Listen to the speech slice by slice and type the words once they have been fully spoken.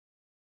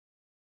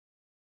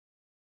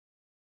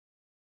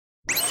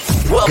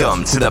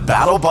Welcome to the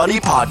Battle Buddy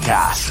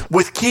Podcast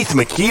with Keith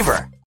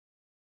McKeever.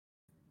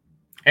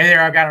 Hey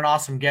there, I've got an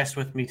awesome guest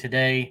with me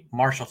today,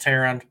 Marshall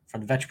Tarrant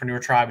from the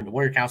Vetrepreneur Tribe and the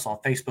Warrior Council on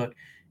Facebook.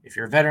 If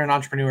you're a veteran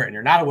entrepreneur and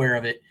you're not aware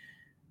of it,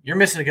 you're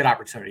missing a good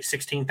opportunity.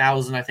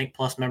 16,000, I think,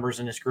 plus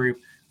members in this group.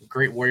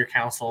 Great Warrior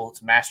Council.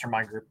 It's a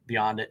mastermind group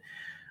beyond it.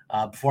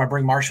 Before I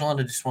bring Marshall in,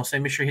 I just want to say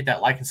make sure you hit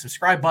that like and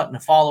subscribe button to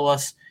follow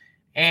us.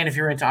 And if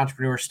you're into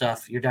entrepreneur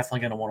stuff, you're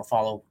definitely going to want to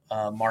follow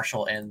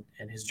Marshall and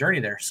his journey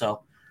there.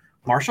 So,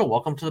 Marshall,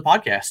 welcome to the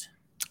podcast.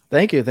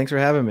 Thank you. Thanks for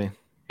having me.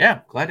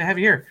 Yeah, glad to have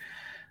you here.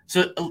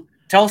 So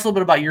tell us a little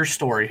bit about your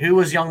story. Who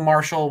was young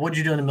Marshall? What did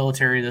you do in the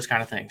military? Those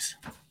kind of things.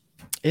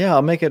 Yeah,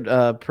 I'll make it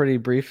pretty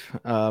brief.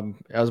 I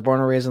was born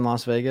and raised in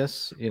Las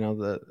Vegas,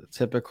 the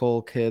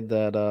typical kid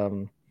that,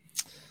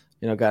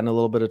 got in a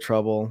little bit of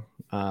trouble.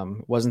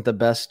 Wasn't the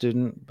best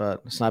student,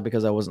 but it's not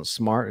because I wasn't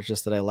smart. It's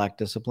just that I lacked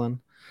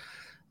discipline.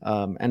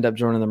 End up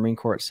joining the Marine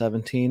Corps at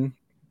 17.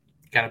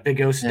 Got a big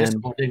dose of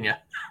discipline, didn't you?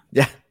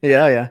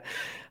 Yeah.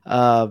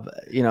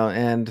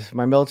 And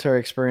my military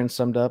experience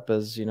summed up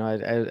as,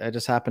 I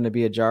just happened to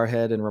be a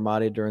jarhead in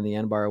Ramadi during the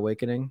Anbar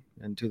Awakening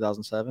in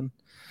 2007.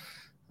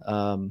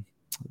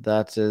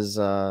 That is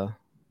a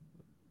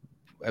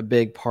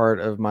big part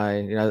of my,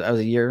 I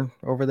was a year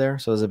over there.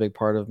 So it was a big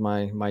part of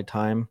my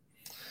time.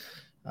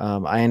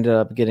 I ended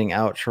up getting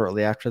out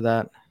shortly after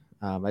that.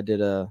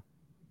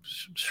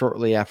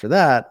 Shortly after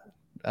that,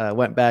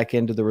 went back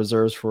into the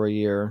reserves for a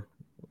year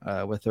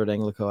with 3rd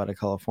Anglico out of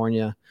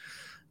California,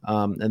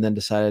 and then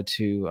decided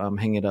to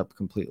hang it up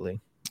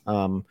completely.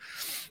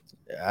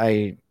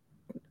 I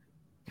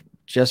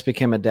just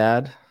became a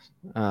dad,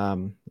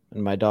 and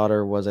my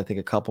daughter was, I think,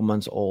 a couple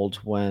months old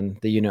when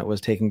the unit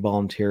was taking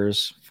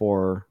volunteers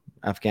for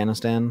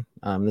Afghanistan.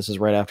 This is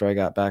right after I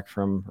got back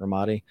from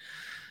Ramadi.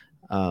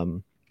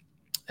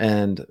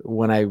 And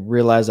when I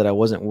realized that I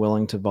wasn't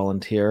willing to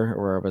volunteer,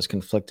 or I was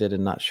conflicted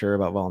and not sure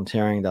about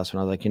volunteering, that's when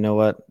I was like, you know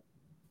what?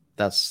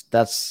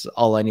 That's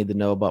all I need to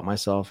know about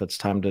myself. It's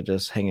time to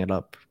just hang it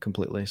up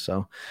completely.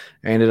 So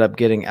I ended up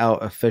getting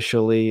out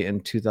officially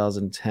in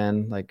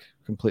 2010, like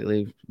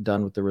completely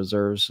done with the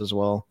reserves as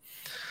well.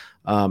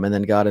 And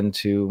then got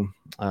into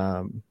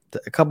a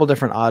couple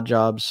different odd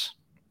jobs.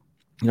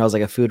 I was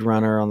like a food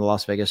runner on the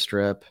Las Vegas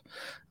Strip.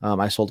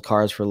 I sold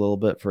cars for a little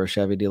bit for a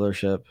Chevy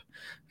dealership.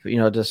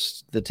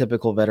 Just the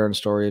typical veteran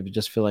story of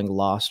just feeling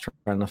lost,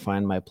 trying to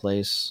find my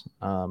place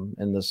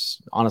in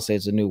this. Honestly,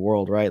 it's a new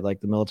world, right?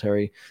 Like the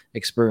military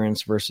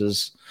experience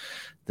versus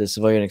the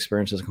civilian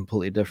experience is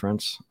completely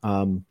different.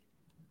 I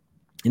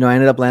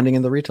ended up landing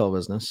in the retail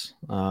business,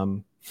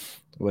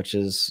 which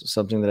is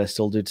something that I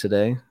still do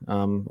today.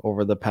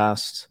 Over the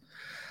past,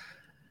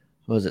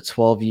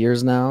 12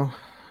 years now?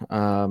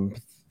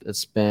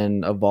 It's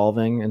been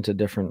evolving into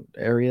different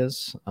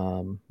areas.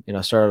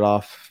 I started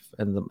off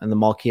in the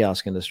mall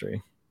kiosk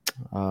industry.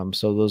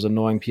 So those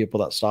annoying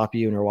people that stop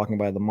you when you're walking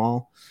by the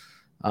mall,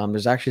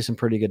 there's actually some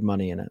pretty good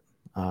money in it.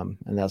 And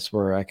that's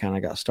where I kind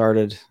of got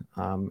started.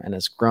 And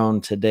it's grown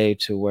today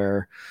to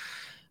where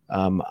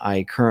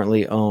I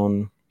currently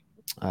own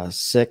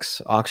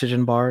 6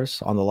 oxygen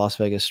bars on the Las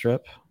Vegas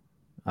Strip.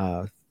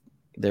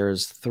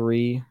 There's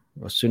 3,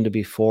 or soon to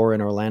be 4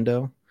 in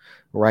Orlando,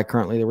 where I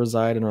currently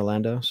reside in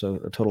Orlando. So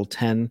a total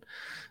 10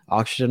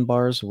 oxygen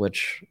bars,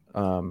 which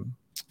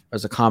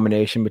is a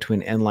combination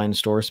between inline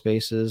store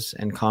spaces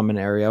and common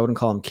area. I wouldn't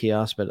call them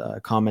kiosks,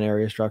 but common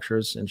area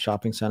structures in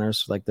shopping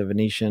centers like the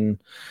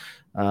Venetian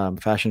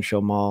Fashion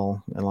Show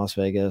Mall in Las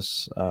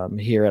Vegas.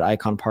 Here at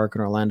Icon Park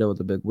in Orlando with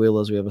the Big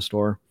Wheelers, we have a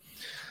store.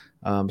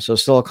 So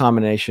still a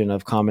combination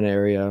of common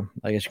area,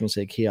 I guess you can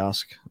say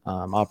kiosk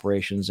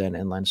operations and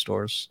inline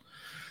stores.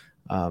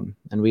 And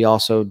we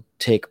also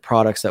take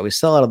products that we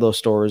sell out of those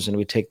stores and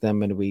we take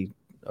them and we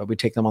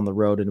take them on the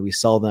road and we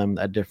sell them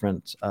at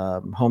different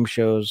home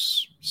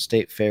shows.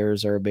 State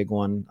fairs are a big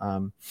one.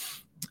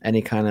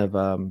 Any kind of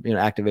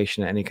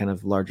activation at any kind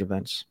of large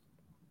events.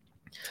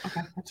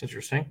 Okay, that's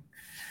interesting.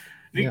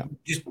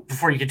 Just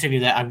before you continue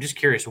that, I'm just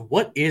curious,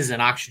 what is an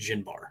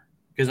oxygen bar?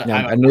 Because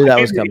I knew that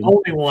was coming. The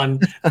only one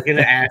I'm going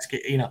to ask,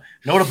 know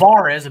what a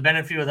bar is. I've been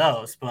in a few of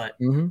those, but.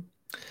 Mm-hmm.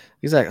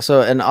 Exactly.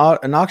 So an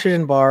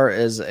oxygen bar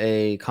is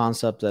a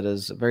concept that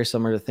is very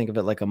similar to think of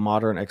it like a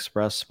modern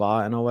express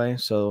spa in a way.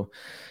 So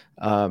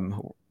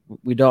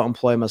we don't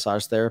employ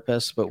massage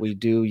therapists, but we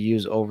do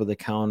use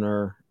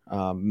over-the-counter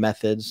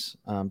methods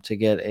to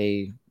get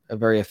a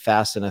very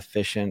fast and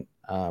efficient,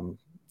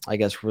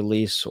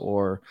 release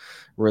or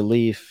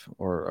relief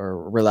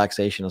or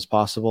relaxation as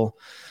possible.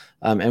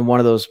 And one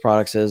of those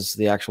products is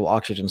the actual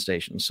oxygen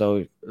station.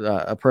 So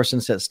a person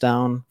sits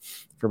down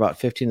for about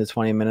 15 to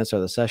 20 minutes are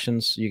the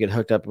sessions. You get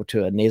hooked up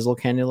to a nasal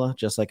cannula,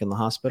 just like in the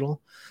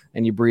hospital,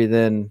 and you breathe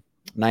in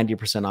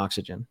 90%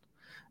 oxygen.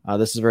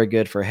 This is very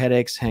good for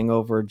headaches,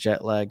 hangover,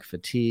 jet lag,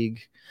 fatigue.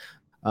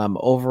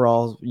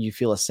 Overall, you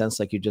feel a sense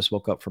like you just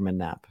woke up from a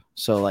nap.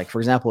 So like, for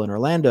example, in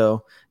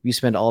Orlando, you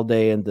spend all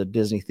day in the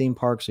Disney theme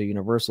parks or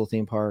Universal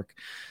theme park,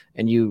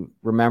 and you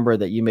remember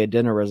that you made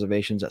dinner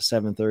reservations at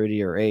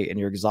 7:30 or 8, and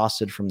you're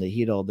exhausted from the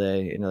heat all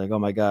day, and you're like, oh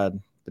my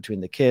God,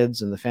 between the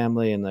kids and the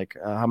family and like,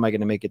 how am I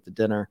going to make it to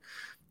dinner?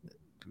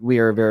 We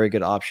are a very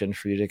good option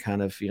for you to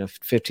kind of,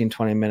 15,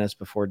 20 minutes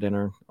before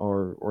dinner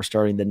or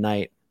starting the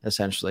night,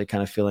 essentially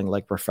kind of feeling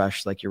like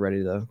refreshed, like you're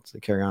ready to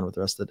carry on with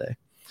the rest of the day.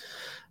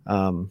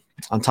 On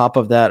top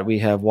of that, we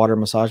have water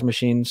massage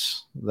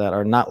machines that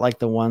are not like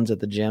the ones at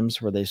the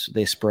gyms where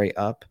they spray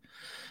up,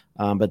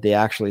 but they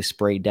actually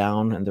spray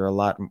down, and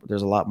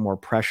there's a lot more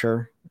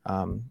pressure.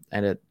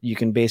 And you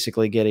can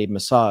basically get a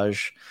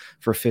massage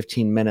for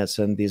 15 minutes,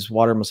 and these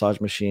water massage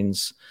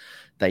machines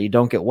that you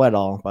don't get wet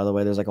all, by the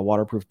way, there's like a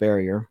waterproof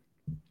barrier.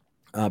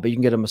 But you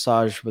can get a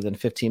massage within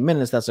 15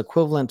 minutes. That's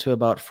equivalent to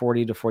about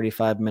 40 to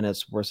 45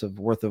 minutes worth of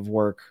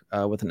work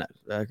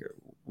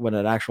when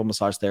an actual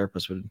massage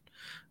therapist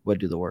would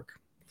do the work.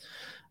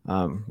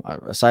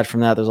 Aside from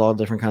that, there's all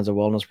different kinds of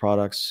wellness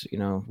products.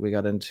 We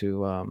got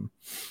into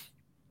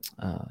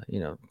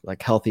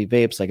like healthy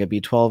vapes, like a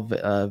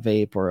B12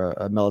 vape or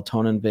a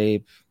melatonin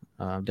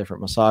vape,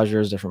 different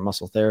massagers, different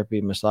muscle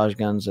therapy, massage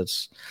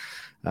guns.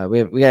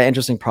 We got an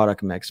interesting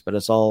product mix, but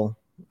it's all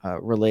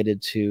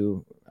related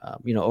to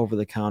over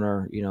the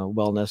counter,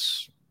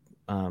 wellness,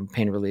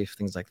 pain relief,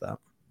 things like that.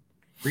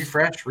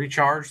 Refresh,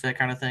 recharge, that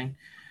kind of thing.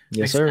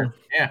 Yes, sir.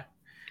 Yeah.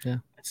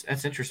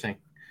 That's interesting.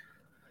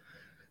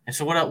 And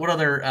so, what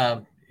other?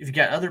 Have you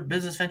got other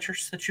business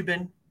ventures that you've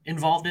been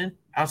involved in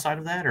outside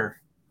of that,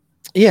 or?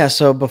 Yeah.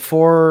 So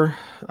before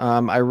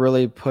I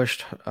really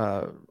pushed.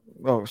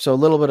 So a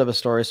little bit of a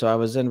story. So I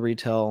was in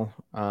retail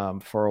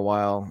for a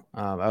while.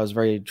 I was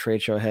very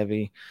trade show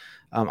heavy.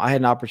 I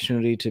had an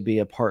opportunity to be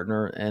a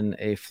partner in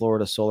a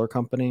Florida solar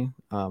company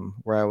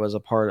where I was a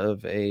part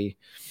of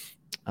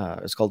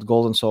it's called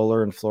Golden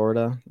Solar in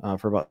Florida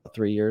for about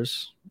 3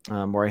 years,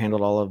 where I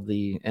handled all of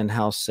the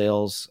in-house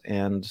sales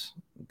and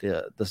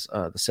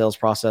the sales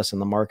process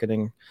and the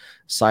marketing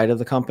side of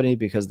the company,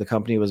 because the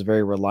company was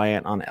very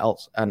reliant on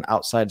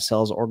outside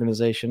sales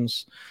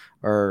organizations,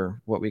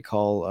 or what we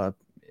call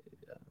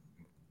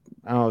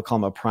I don't want to call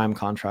them a prime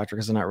contractor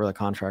because they're not really a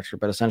contractor,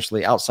 but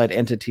essentially outside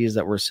entities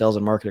that were sales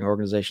and marketing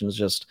organizations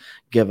just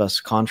give us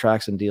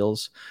contracts and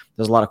deals.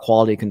 There's a lot of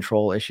quality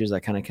control issues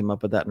that kind of came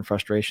up with that and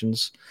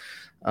frustrations.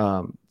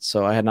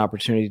 So I had an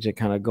opportunity to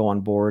kind of go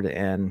on board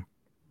and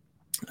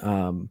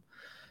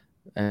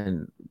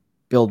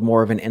build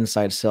more of an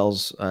inside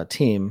sales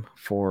team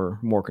for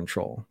more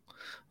control.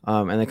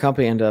 And the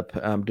company ended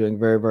up doing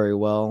very, very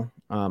well.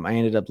 I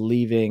ended up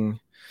leaving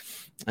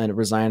and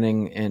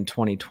resigning in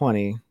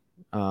 2020.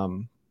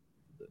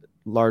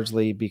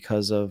 Largely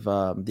because of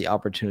the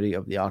opportunity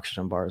of the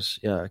oxygen bars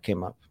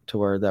came up, to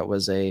where that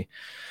was a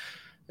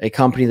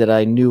company that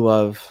I knew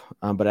of,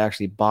 but I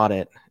actually bought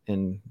it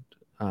in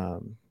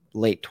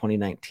late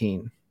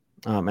 2019.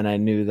 And I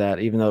knew that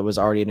even though it was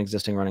already an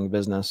existing running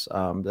business,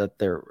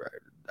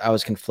 I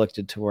was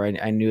conflicted to where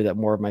I knew that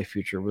more of my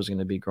future was going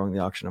to be growing the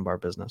oxygen bar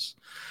business.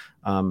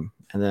 And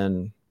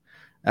then,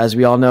 as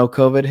we all know,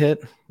 COVID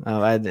hit.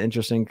 I had an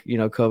interesting,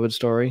 COVID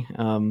story.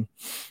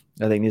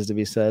 I think needs to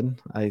be said.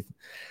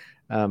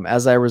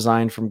 As I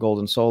resigned from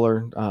Golden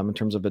Solar, in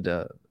terms of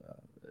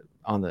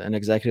an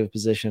executive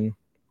position,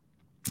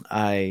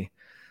 I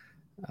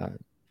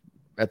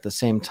at the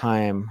same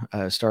time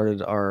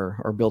started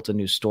or built a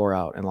new store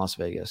out in Las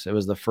Vegas. It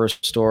was the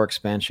first store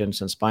expansion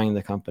since buying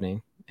the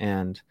company,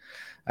 and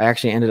I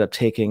actually ended up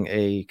taking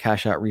a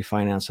cash out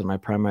refinance in my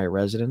primary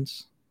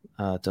residence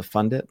to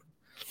fund it.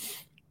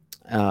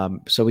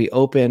 So we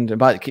opened,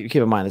 keep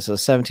in mind, this is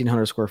a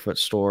 1,700 square foot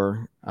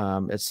store.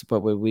 It's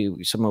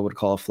what someone would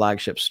call a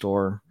flagship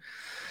store.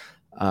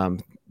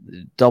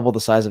 Double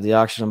the size of the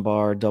oxygen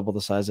bar, double the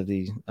size of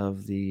the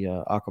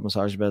aqua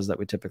massage beds that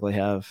we typically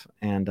have.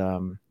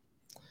 And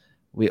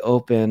we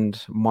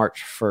opened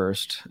March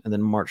 1st, and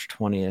then March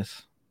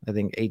 20th, I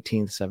think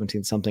 18th,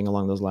 17th, something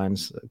along those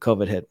lines,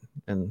 COVID hit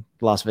and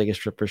Las Vegas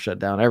Strip was shut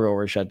down. Everywhere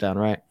was shut down,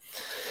 right?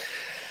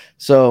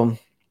 So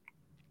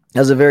it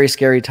was a very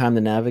scary time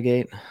to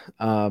navigate.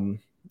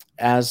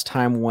 As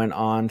time went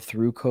on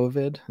through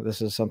COVID,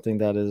 this is something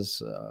that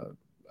is,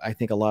 I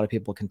think a lot of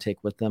people can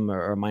take with them,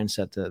 or a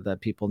mindset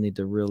that people need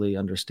to really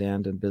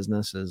understand in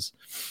business. Is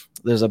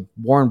there's a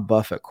Warren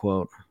Buffett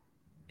quote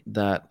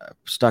that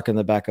stuck in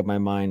the back of my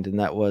mind, and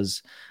that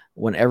was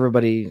when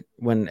everybody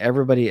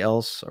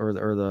else, I'm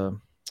going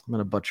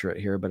to butcher it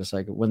here, but it's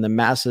like, when the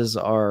masses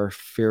are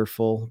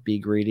fearful, be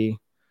greedy.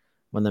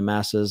 When the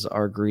masses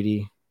are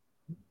greedy,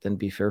 then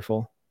be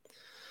fearful.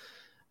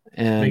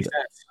 And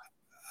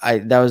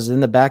that was in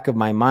the back of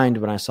my mind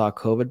when I saw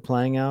COVID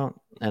playing out,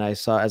 and I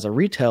saw, as a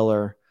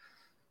retailer,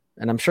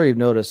 and I'm sure you've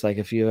noticed, like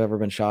if you've ever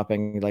been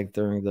shopping, like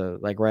during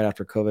right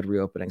after COVID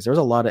reopenings, there was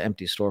a lot of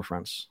empty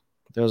storefronts.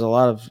 There was a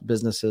lot of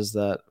businesses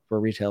that were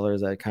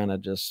retailers that kind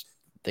of just,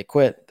 they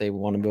quit, they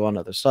want to move on to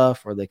other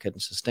stuff, or they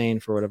couldn't sustain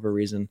for whatever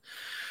reason.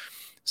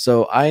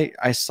 So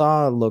I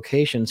saw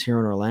locations here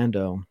in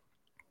Orlando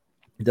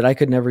that I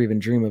could never even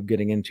dream of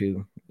getting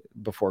into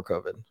before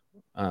COVID.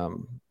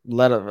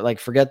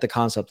 Forget the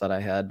concept that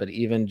I had, but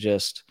even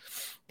just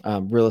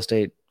real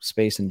estate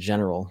space in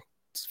general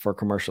for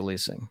commercial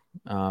leasing.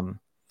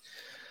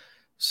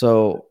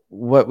 So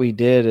what we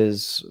did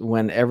is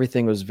when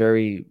everything was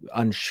very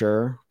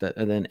unsure, that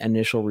and then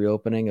initial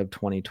reopening of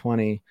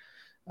 2020,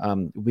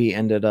 we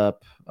ended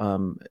up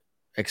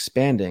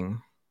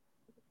expanding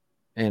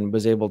and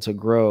was able to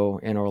grow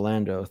in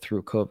Orlando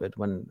through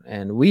COVID.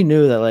 And we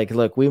knew that, like,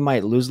 look, we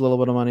might lose a little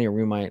bit of money or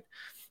we might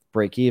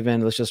break even.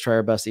 Let's just try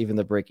our best, even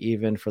to break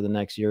even for the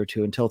next year or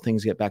two until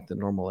things get back to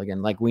normal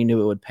again. Like, we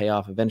knew it would pay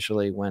off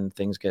eventually when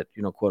things get,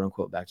 quote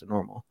unquote, back to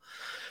normal.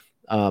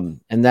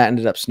 And that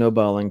ended up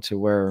snowballing to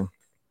where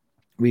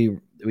we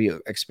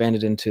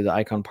expanded into the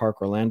Icon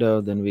Park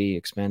Orlando. Then we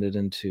expanded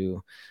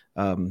into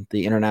the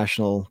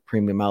International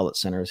Premium Outlet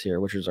Centers here,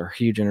 which is our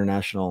huge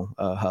international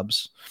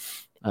hubs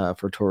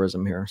for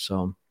tourism here.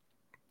 So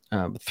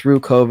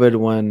through COVID,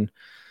 when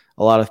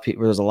a lot of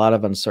people, there's a lot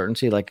of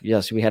uncertainty. Like,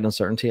 yes, we had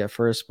uncertainty at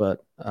first,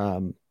 but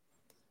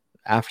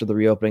after the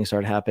reopening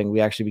started happening,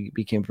 we actually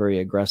became very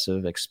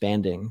aggressive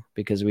expanding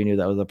because we knew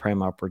that was a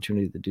prime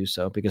opportunity to do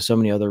so, because so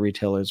many other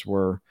retailers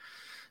were,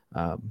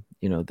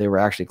 they were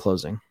actually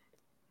closing.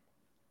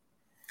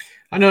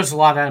 I noticed a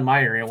lot of that in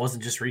my area. It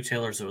wasn't just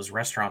retailers, it was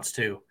restaurants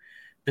too.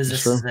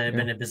 Businesses that have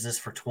been in business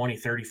for 20,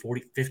 30,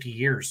 40, 50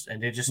 years,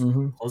 and they just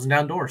closing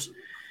down doors.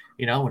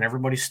 When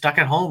everybody's stuck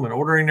at home and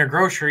ordering their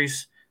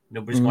groceries,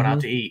 nobody's going out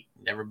to eat.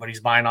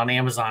 Everybody's buying on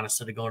Amazon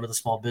instead of going to the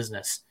small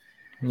business.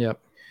 Yep.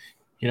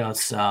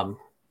 It's that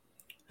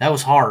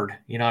was hard.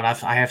 And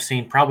I have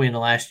seen, probably in the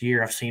last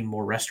year, I've seen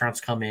more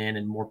restaurants come in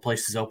and more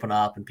places open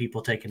up and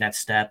people taking that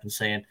step and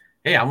saying,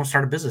 hey, I'm going to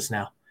start a business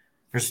now.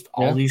 There's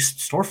all these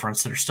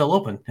storefronts that are still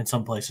open in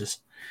some places.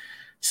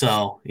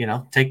 So,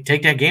 take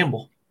that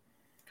gamble.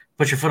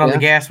 Put your foot on the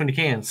gas when you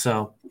can.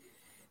 So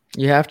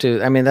you have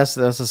to. I mean, that's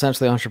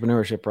essentially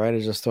entrepreneurship, right?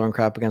 It's just throwing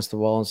crap against the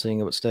wall and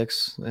seeing what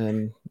sticks.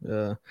 And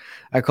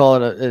I call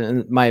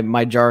it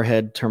my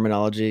jarhead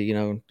terminology,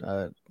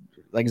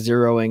 like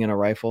zeroing in a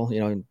rifle,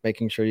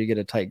 making sure you get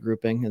a tight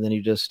grouping and then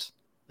you just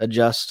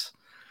adjust,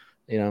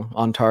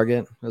 on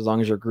target as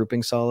long as you're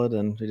grouping solid,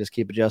 and you just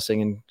keep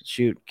adjusting and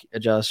shoot,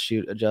 adjust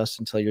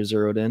until you're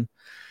zeroed in.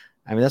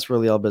 I mean, that's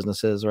really all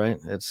business is, right?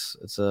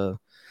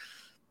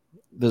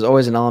 There's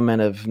always an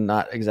element of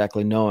not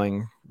exactly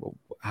knowing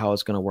how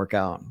it's going to work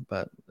out,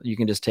 but you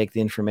can just take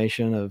the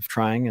information of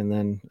trying and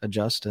then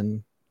adjust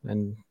and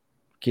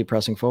keep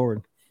pressing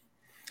forward.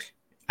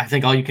 I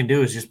think all you can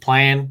do is just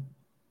plan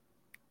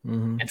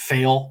and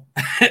fail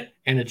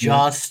and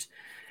adjust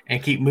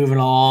and keep moving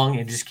along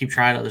and just keep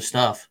trying other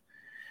stuff.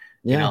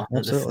 Yeah,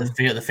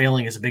 absolutely. The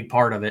failing is a big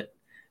part of it.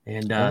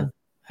 And I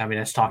mean,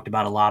 that's talked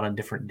about a lot of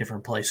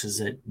different places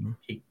that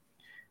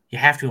you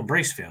have to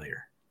embrace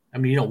failure. I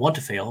mean, you don't want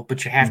to fail,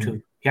 but you have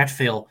to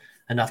fail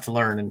enough to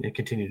learn and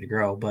continue to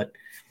grow. But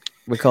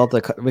we call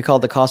it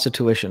the cost of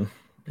tuition.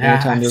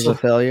 Anytime there's a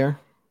failure,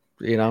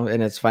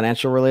 and it's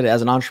financial related,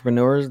 as an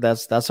entrepreneur,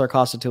 that's our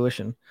cost of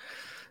tuition.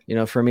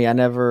 For me,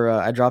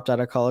 I dropped out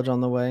of college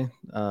on the way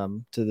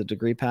to the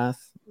degree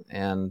path,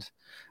 and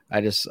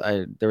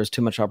there was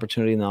too much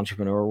opportunity in the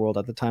entrepreneur world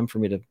at the time for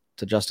me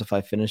to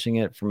justify finishing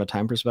it from a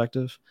time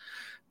perspective.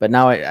 But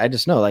now I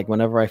just know, like,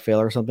 whenever I fail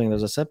or something,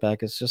 there's a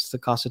setback. It's just the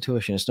cost of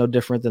tuition. It's no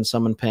different than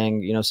someone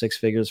paying, 6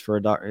 figures for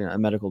a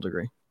medical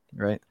degree.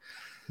 Right.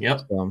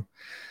 Yep. So,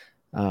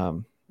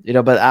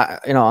 but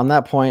on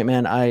that point,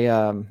 man,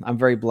 I'm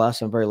very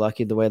blessed. I'm very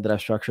lucky the way that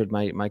I've structured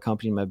my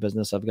company, my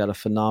business. I've got a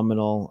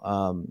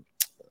phenomenal,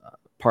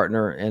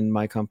 partner in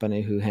my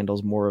company who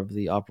handles more of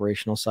the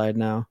operational side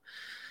now.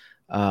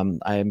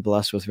 I am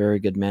blessed with very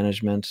good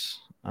management.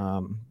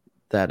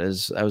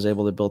 I was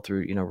able to build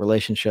through,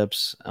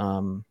 relationships.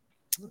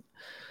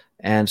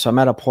 And so I'm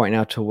at a point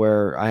now to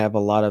where I have a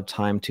lot of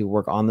time to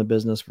work on the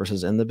business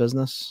versus in the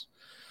business.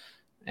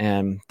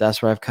 And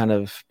that's where I've kind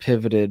of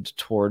pivoted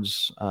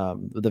towards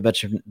the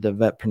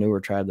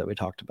Vetpreneur tribe that we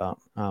talked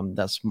about.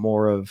 That's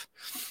more of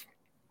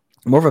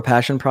a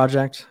passion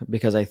project,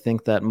 because I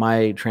think that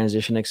my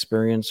transition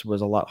experience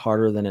was a lot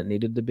harder than it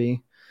needed to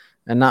be.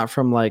 And not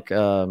from like,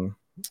 I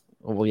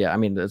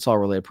mean, it's all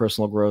related.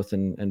 Personal growth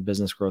and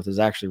business growth is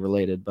actually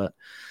related, but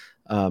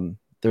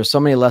there's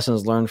so many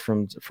lessons learned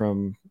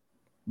from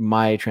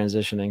my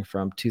transitioning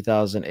from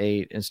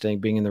 2008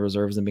 and being in the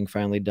reserves and being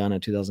finally done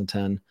in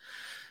 2010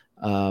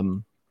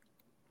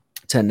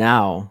 to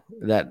now,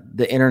 that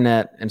the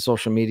internet and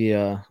social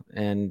media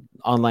and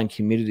online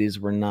communities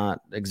were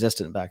not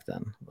existent back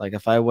then. Like,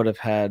 if I would have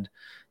had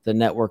the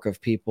network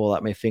of people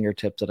at my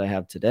fingertips that I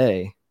have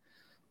today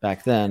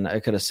back then,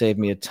 it could have saved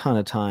me a ton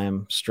of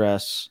time,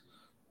 stress,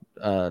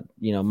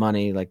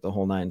 money, like the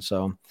whole nine.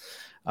 So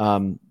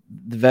the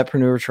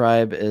Vetpreneur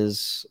Tribe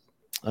is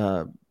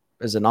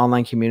an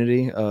online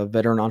community of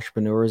veteran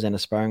entrepreneurs and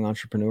aspiring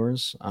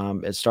entrepreneurs.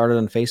 It started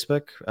on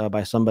Facebook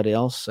by somebody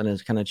else, and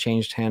it's kind of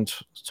changed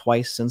hands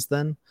twice since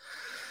then.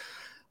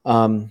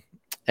 And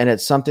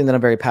it's something that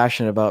I'm very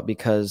passionate about,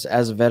 because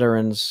as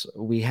veterans,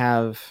 we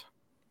have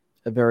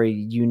a very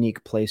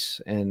unique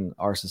place in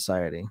our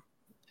society.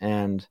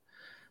 And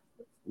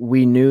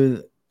we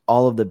knew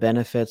all of the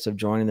benefits of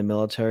joining the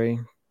military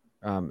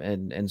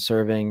and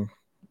serving,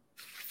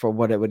 for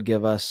what it would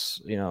give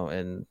us,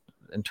 in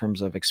in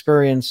terms of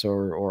experience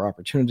or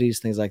opportunities,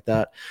 things like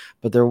that.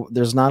 But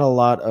there's not a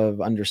lot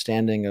of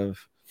understanding of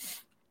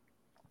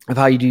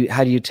how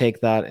do you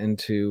take that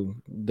into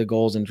the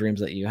goals and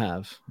dreams that you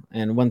have.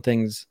 And one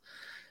things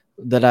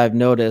that I've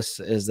noticed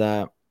is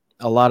that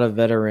a lot of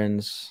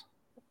veterans,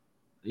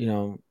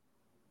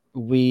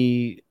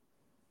 we're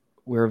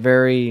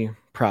very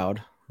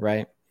proud,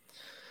 right?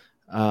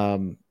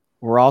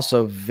 We're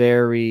also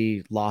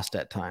very lost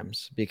at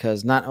times,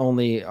 because not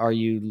only are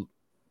you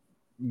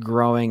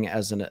growing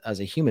as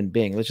a human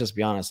being, let's just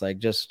be honest, like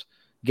just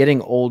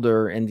getting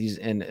older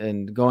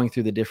and going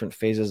through the different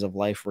phases of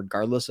life,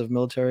 regardless of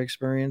military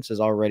experience, is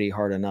already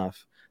hard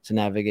enough to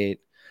navigate.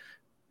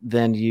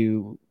 Then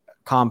you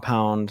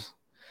compound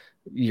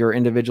your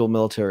individual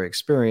military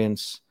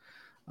experience.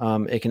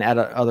 It can add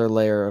another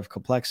layer of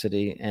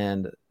complexity.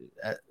 And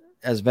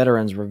as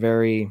veterans, we're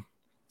very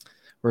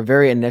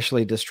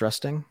initially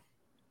distrusting,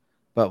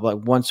 but like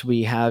once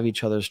we have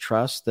each other's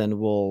trust, then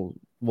we'll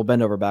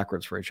bend over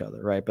backwards for each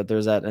other, right? But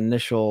there's that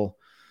initial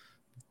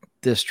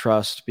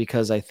distrust,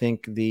 because I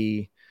think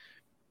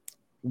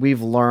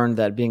we've learned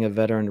that being a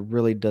veteran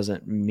really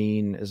doesn't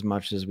mean as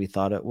much as we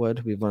thought it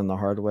would. We've learned the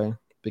hard way,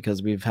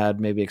 because we've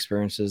had maybe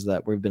experiences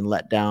that we've been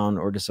let down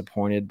or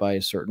disappointed by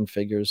certain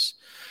figures.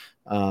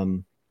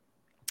 And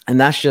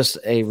that's just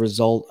a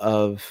result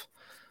of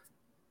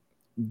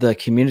the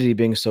community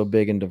being so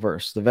big and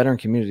diverse. The veteran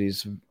community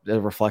is a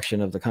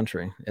reflection of the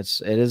country. It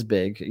is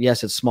big.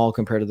 Yes, it's small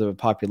compared to the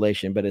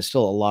population, but it's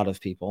still a lot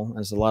of people.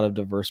 There's a lot of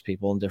diverse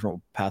people in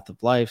different path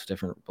of life,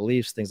 different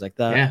beliefs, things like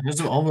that. Yeah,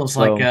 it's almost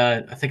like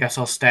I think I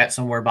saw a stat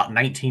somewhere about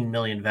 19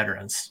 million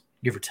veterans,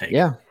 give or take.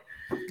 Yeah,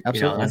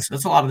 absolutely.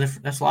 That's a lot of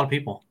different. That's a lot of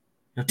people.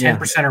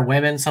 10% are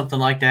women, something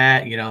like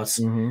that. It's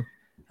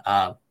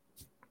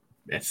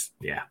it's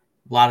a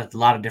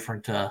lot of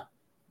different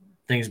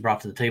things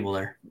brought to the table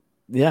there.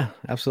 Yeah,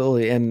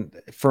 absolutely. And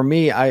for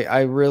me,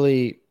 I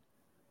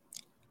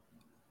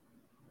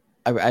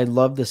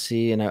love to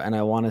see, and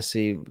I want to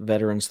see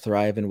veterans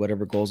thrive in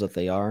whatever goals that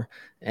they are.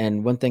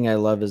 And one thing I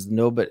love is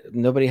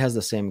nobody has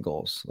the same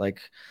goals.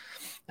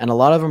 And a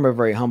lot of them are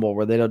very humble,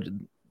 where they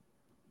don't,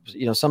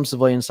 some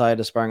civilian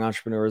side aspiring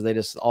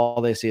entrepreneurs, all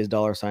they see is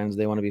dollar signs.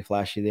 They want to be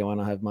flashy. They want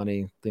to have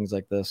money, things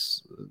like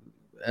this.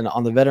 And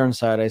on the veteran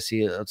side, I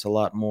see it's a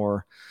lot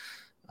more,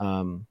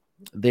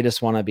 they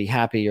just want to be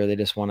happy, or they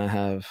just want to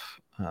have,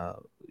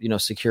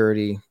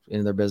 security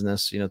in their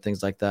business,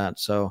 things like that.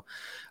 So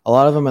a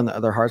lot of them, and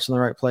their heart's in the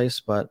right place.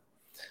 But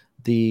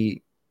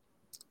the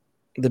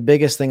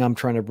biggest thing I'm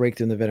trying to break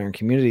through in the veteran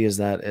community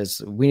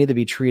is we need to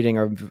be treating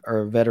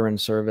our veteran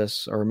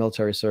service or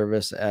military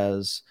service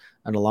as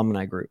an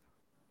alumni group.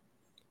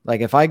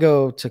 Like if I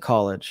go to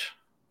college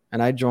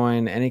and I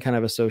join any kind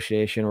of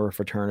association or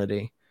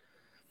fraternity,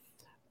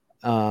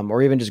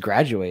 or even just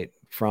graduate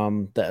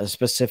from the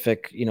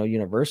specific,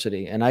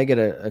 university, and I get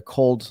a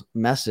cold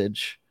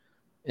message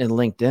in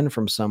LinkedIn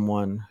from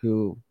someone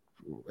who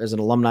is an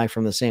alumni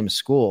from the same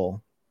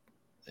school,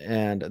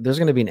 and there's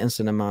going to be an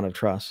instant amount of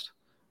trust,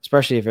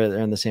 especially if they're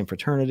in the same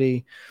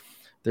fraternity.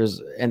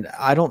 And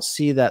I don't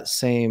see that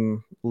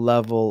same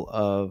level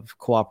of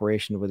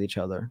cooperation with each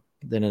other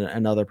than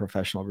in other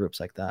professional groups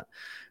like that.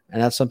 And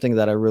that's something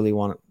that I really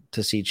want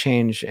to see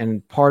change.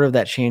 And part of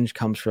that change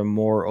comes from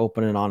more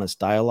open and honest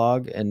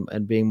dialogue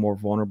and being more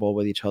vulnerable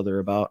with each other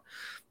about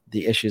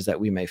the issues that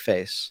we may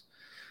face.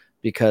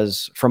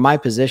 Because from my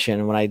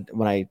position, when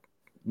I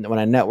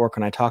network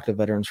and I talk to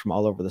veterans from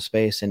all over the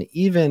space, and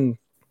even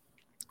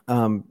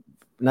not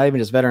even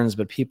just veterans,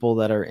 but people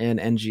that are in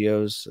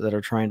NGOs that are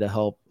trying to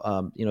help,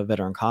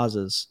 veteran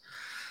causes,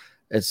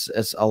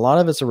 it's a lot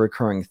of it's a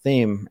recurring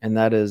theme, and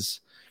that is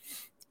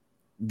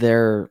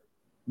the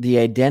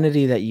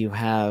identity that you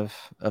have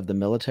of the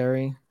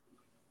military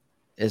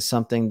is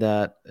something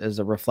that is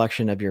a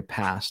reflection of your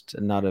past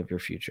and not of your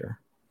future.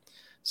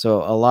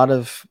 So a lot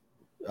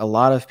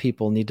of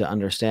people need to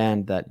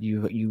understand that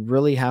you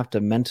really have to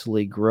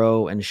mentally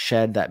grow and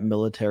shed that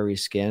military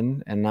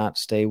skin and not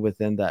stay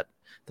within the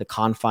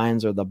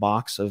confines or the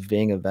box of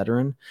being a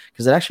veteran,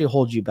 because it actually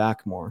holds you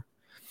back more.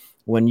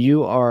 When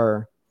you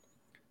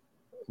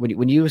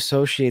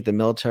associate the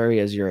military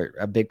as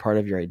a big part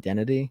of your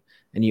identity,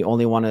 and you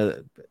only want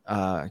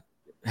to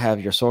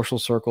have your social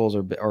circles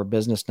or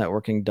business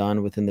networking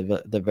done within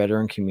the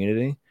veteran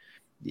community,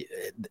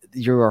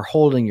 you are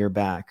holding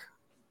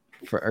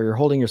you're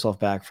holding yourself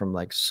back from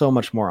like so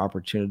much more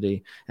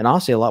opportunity, and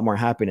honestly a lot more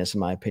happiness, in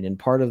my opinion.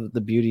 Part of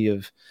the beauty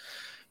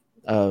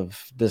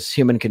of this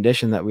human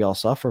condition that we all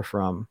suffer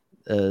from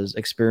is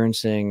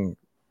experiencing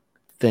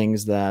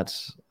things that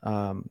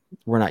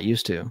we're not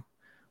used to,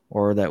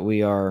 or that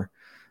we are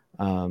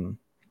I'm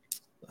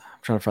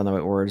trying to find the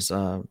right words,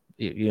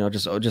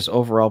 just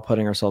overall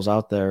putting ourselves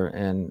out there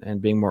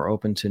and being more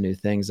open to new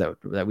things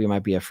that we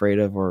might be afraid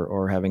of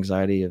or have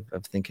anxiety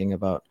of thinking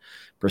about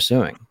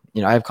pursuing.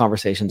 I have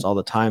conversations all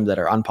the time that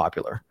are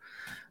unpopular.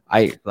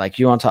 You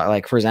want to talk,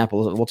 like, for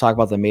example, we'll talk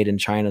about the made in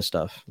China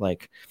stuff.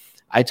 Like,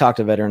 I talk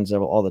to veterans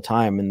all the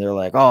time, and they're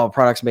like, "Oh,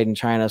 products made in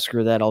China,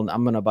 screw that. I'm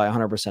going to buy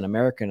 100%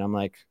 American." I'm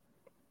like,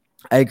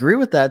 I agree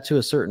with that to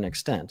a certain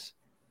extent.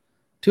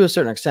 But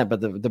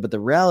the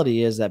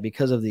reality is that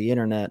because of the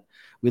internet,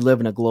 we live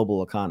in a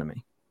global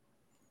economy.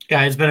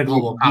 Yeah, it's been a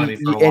global economy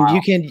for a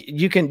while. And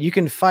you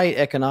can fight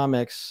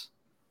economics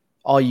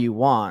all you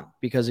want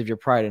because of your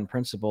pride and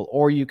principle,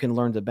 or you can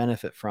learn to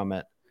benefit from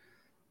it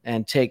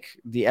and take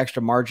the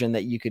extra margin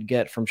that you could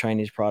get from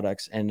Chinese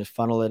products and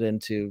funnel it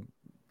into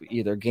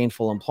either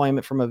gainful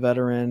employment from a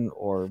veteran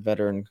or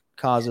veteran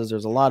causes.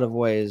 There's a lot of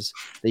ways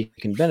that you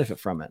can benefit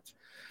from it.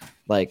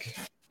 Like,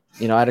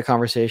 I had a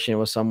conversation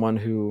with someone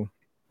who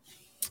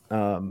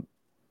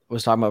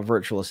was talking about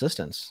virtual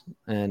assistants,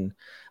 and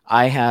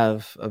I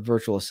have a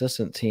virtual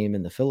assistant team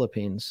in the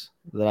Philippines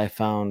that I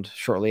found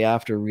shortly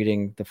after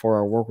reading The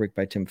 4-Hour Workweek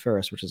by Tim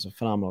Ferriss, which is a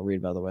phenomenal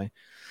read, by the way.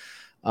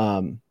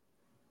 And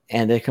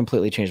it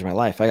completely changed my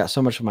life. I got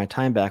so much of my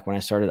time back when I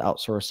started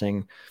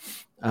outsourcing,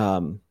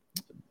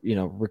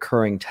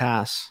 recurring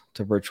tasks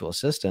to virtual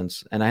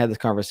assistants. And I had this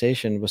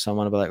conversation with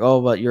someone about like, oh,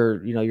 but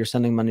you're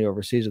sending money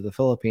overseas to the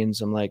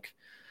Philippines. I'm like,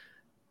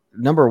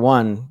 number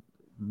one,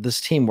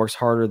 this team works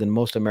harder than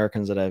most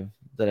Americans that I've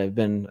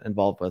been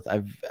involved with.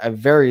 I'm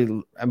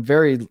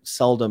very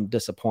seldom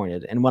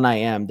disappointed. And when I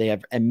am, they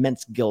have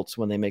immense guilt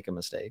when they make a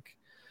mistake.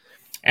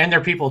 And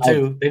they're people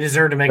too. They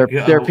deserve to make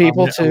they're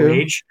people too.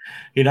 Wage,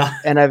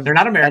 and they're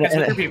not Americans,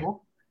 but they're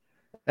people.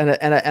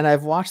 And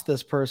I've watched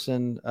this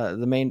person,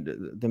 the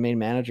main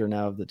manager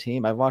now of the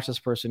team. I've watched this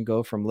person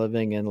go from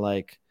living in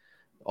like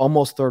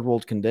almost third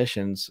world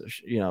conditions,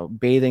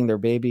 bathing their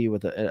baby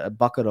with a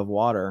bucket of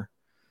water,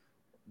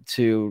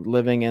 to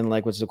living in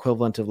like what's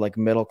equivalent of like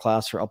middle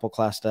class or upper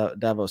class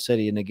Davos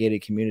City in a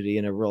gated community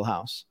in a real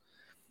house.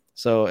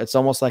 So it's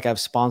almost like I've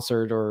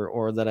sponsored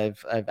or that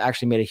I've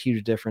actually made a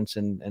huge difference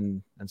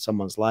in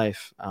someone's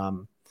life.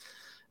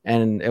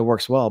 And it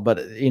works well, but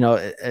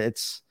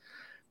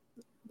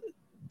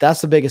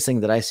that's the biggest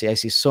thing that I see. I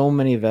see so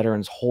many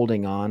veterans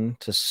holding on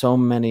to so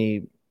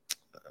many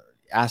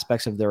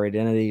aspects of their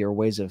identity or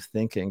ways of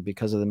thinking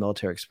because of the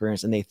military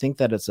experience. And they think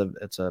that it's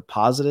a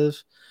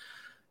positive,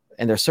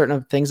 and there's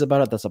certain things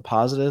about it that's a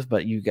positive,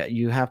 but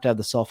you have to have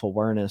the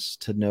self-awareness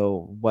to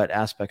know what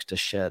aspects to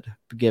shed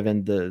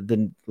given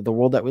the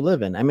world that we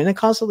live in. I mean, it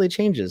constantly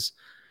changes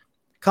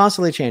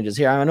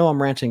here. I know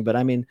I'm ranting, but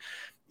I mean,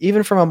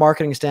 even from a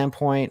marketing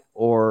standpoint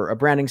or a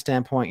branding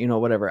standpoint,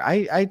 whatever,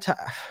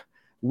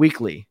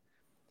 weekly,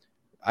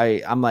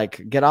 I'm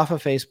like, get off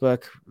of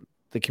Facebook.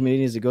 The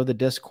community needs to go to the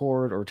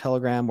Discord or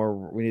Telegram, or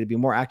we need to be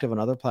more active on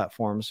other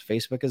platforms.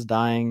 Facebook is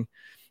dying.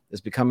 It's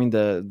becoming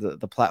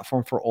the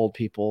platform for old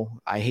people.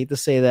 I hate to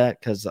say that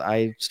because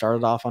I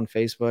started off on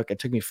Facebook. It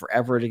took me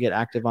forever to get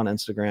active on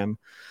Instagram,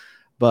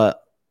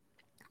 but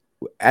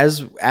as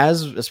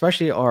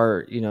especially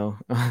our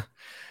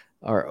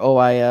our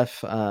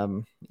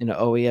OIF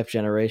OEF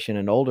generation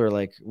and older,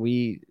 like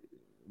we're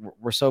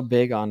so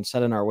big on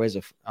setting our ways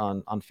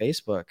on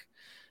Facebook,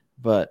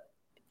 but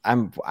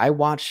I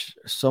watch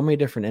so many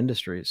different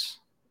industries,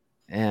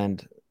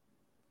 and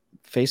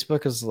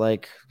Facebook is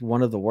like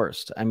one of the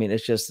worst. I mean,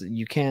 it's just,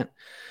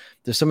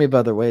 there's so many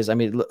other ways. I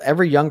mean,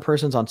 every young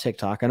person's on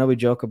TikTok. I know we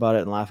joke about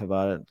it and laugh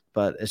about it,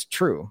 but it's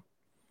true.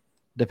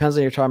 Depends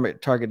on your target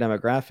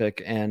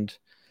demographic. And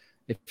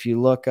if you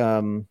look,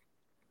 the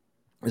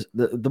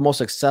most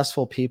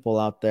successful people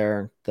out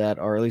there that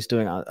are at least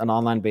doing an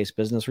online based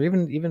business, or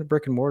even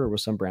brick and mortar with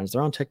some brands,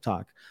 they're on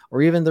TikTok,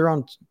 or even they're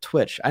on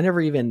Twitch. I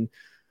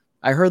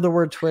heard the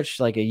word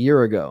Twitch like a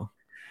year ago.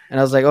 And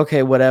I was like,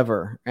 okay,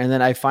 whatever. And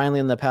then I finally,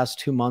 in the past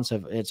 2 months,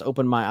 it's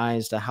opened my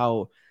eyes to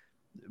how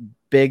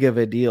big of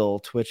a deal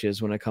Twitch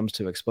is when it comes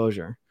to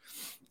exposure.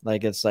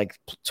 Like, it's like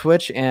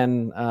Twitch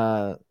and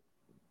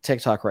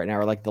TikTok right now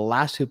are like the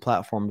last two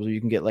platforms where you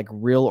can get like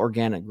real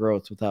organic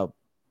growth without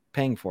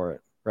paying for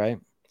it, right?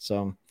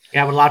 So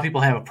yeah, but a lot of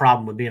people have a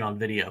problem with being on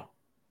video.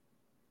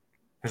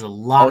 There's a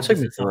lot of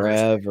business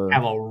owners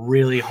have a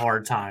really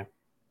hard time.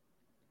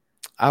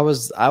 I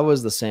was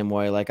the same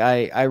way. Like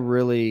I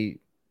really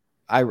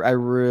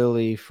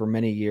for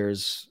many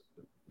years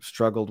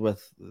struggled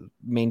with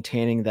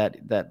maintaining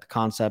that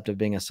concept of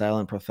being a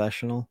silent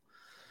professional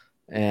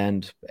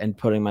and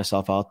putting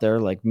myself out there.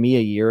 Like me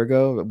a year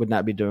ago, I would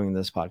not be doing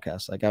this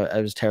podcast. Like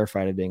I was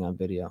terrified of being on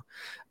video,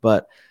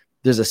 but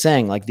there's a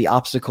saying, like, the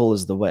obstacle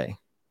is the way.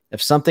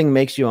 If something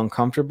makes you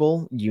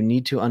uncomfortable, you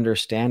need to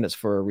understand it's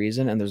for a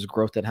reason, and there's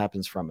growth that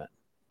happens from it,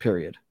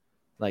 period.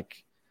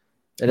 Like,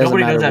 it doesn't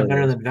nobody matter does that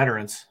better than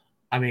veterans.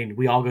 I mean,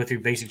 we all go through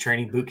basic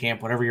training, boot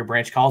camp, whatever your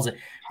branch calls it.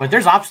 But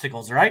there's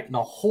obstacles, right? And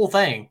the whole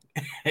thing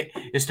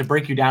is to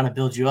break you down and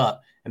build you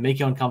up and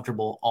make you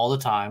uncomfortable all the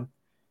time.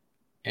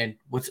 And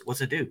what's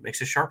it do?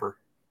 Makes us sharper.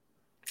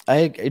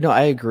 I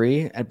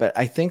agree, but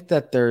I think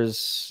that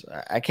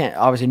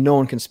obviously no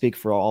one can speak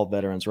for all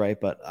veterans, right?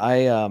 But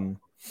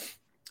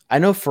I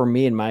know for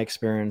me, in my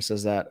experience,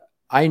 is that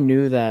I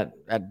knew that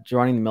at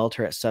joining the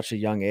military at such a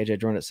young age, I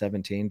joined at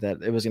 17,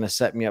 that it was going to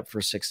set me up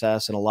for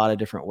success in a lot of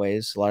different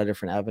ways, a lot of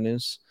different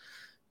avenues,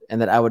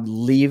 and that I would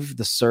leave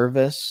the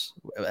service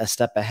a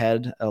step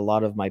ahead of a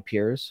lot of my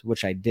peers,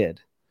 which I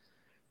did.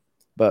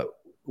 But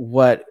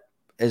what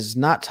is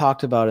not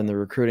talked about in the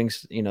recruiting,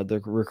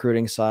 the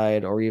recruiting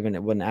side, or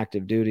even when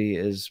active duty,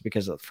 is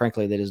because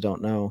frankly, they just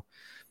don't know,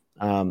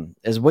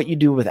 is what you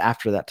do with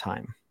after that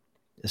time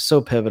is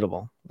so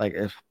pivotal,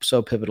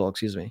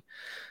 excuse me.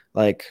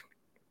 Like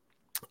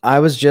I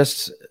was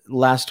just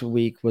last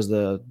week was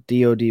the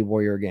DoD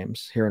Warrior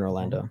Games here in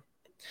Orlando.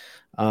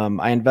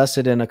 I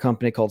invested in a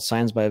company called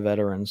Signs by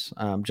Veterans.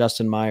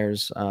 Justin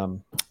Myers,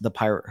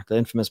 the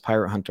infamous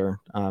pirate hunter,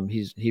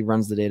 he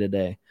runs the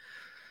day-to-day.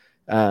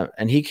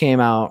 And he came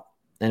out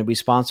and we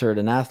sponsored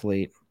an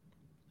athlete.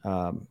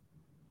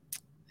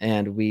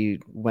 And we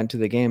went to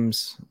the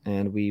games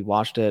and we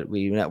watched it.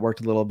 We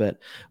networked a little bit.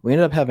 We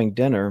ended up having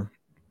dinner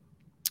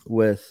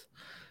with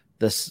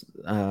this.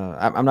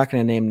 I'm not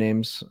going to name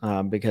names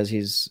because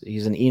he's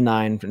an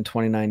E9 in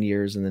 29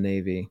 years in the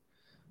Navy.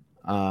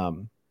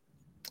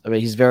 But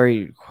he's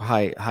very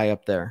high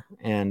up there.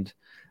 And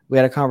we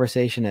had a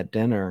conversation at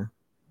dinner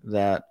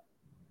that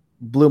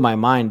blew my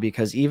mind,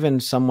 because even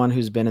someone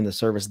who's been in the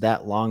service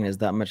that long, has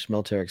that much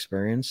military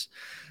experience,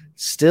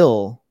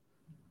 still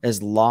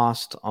is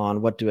lost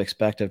on what to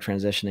expect of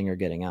transitioning or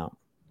getting out.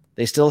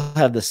 They still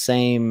have the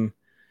same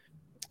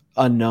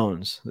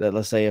unknowns that,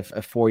 let's say, if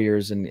 4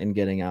 years in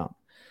getting out.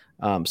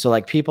 So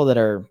like people that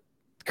are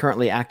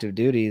currently active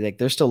duty, like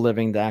they're still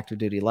living the active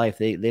duty life.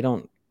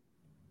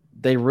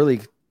 They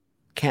really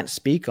can't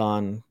speak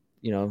on,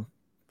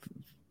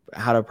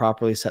 how to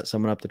properly set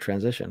someone up to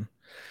transition.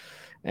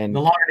 And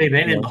the longer they've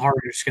been in, the harder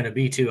it's going to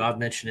be too. I've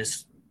mentioned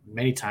this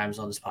many times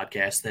on this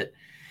podcast that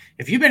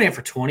if you've been in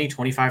for 20,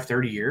 25,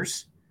 30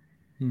 years,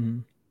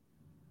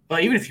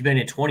 but even if you've been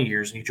in 20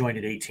 years and you joined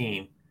at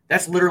 18,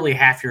 that's literally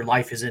half your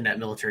life is in that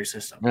military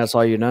system. That's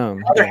all you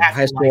know.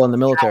 High school and the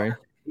military.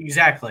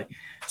 Exactly.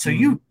 So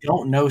you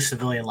don't know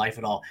civilian life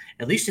at all.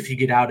 At least if you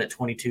get out at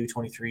 22,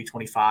 23,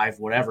 25,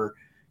 whatever,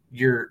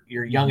 you're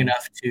young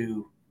enough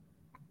to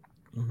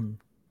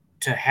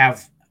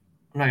have,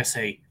 I'm not going to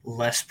say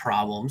less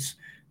problems,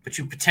 but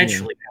you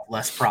potentially have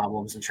less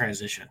problems in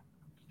transition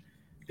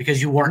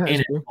because you weren't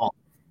in it at all.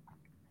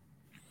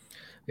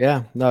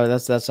 Yeah, no,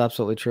 that's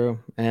absolutely true.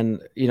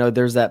 And,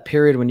 there's that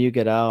period when you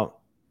get out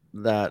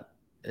that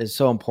is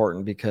so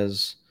important,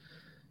 because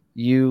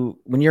when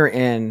you're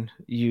in,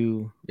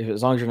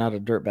 as long as you're not a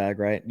dirtbag,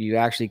 right, you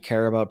actually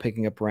care about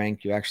picking up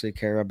rank. You actually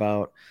care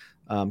about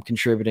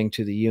contributing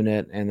to the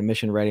unit and the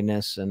mission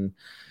readiness. And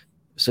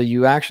so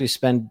you actually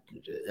spend,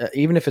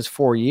 even if it's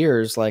 4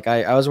 years, like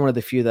I was one of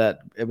the few that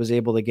it was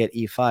able to get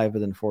E5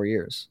 within 4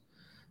 years,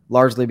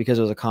 largely because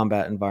it was a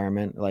combat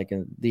environment. Like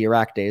in the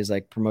Iraq days,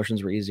 like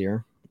promotions were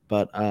easier,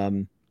 but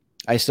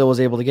I still was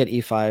able to get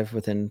E5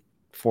 within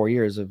 4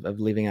 years of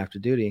leaving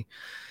active duty.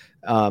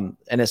 And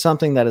it's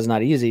something that is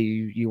not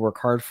easy. You work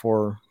hard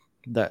for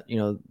that,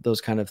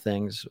 those kind of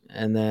things.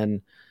 And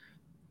then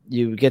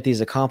you get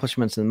these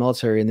accomplishments in the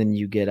military, and then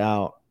you get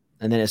out,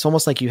 and then it's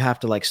almost like you have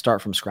to like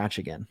start from scratch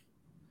again.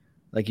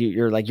 Like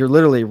you're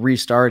literally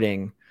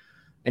restarting,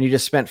 and you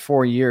just spent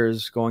 4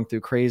 years going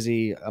through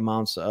crazy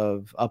amounts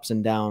of ups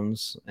and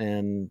downs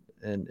and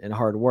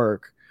hard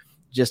work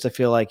just to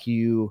feel like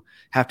you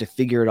have to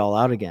figure it all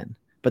out again.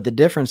 But the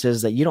difference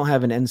is that you don't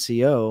have an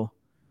NCO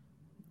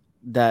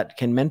that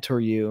can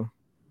mentor you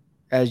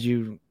as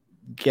you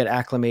get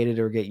acclimated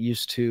or get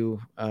used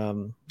to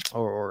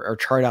or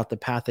chart out the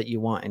path that you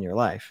want in your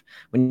life.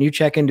 When you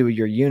check into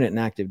your unit in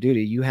active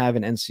duty, you have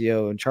an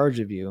NCO in charge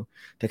of you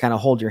to kind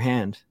of hold your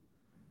hand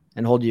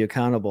and hold you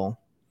accountable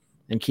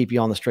and keep you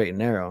on the straight and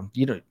narrow.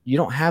 You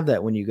don't have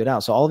that when you get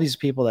out. So all these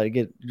people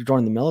that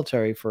join the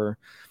military for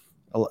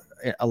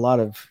a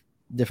lot of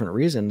different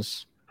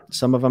reasons,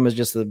 some of them is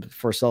just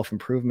for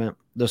self-improvement,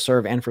 the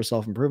serve and for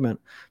self-improvement.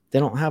 They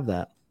don't have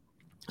that.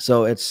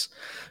 So it's,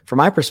 from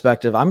my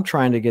perspective, I'm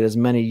trying to get as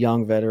many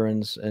young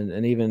veterans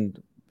and even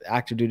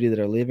active duty that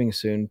are leaving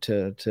soon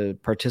to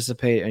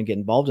participate and get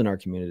involved in our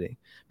community,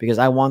 because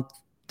I want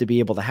to be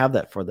able to have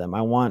that for them.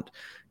 I want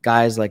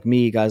guys like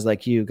me, guys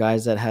like you,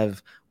 guys that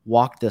have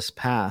walked this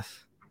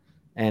path,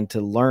 and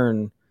to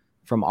learn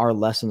from our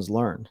lessons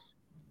learned.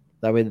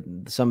 That way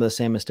some of the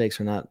same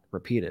mistakes are not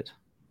repeated.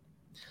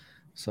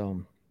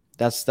 So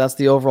that's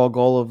the overall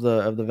goal of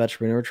the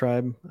Vetrepreneur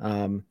Tribe.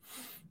 The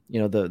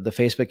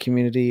Facebook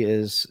community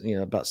is,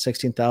 about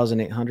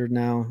 16,800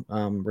 now.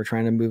 We're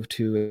trying to move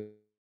to,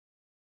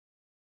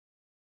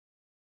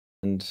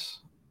 and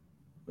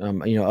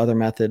other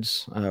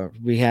methods.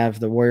 We have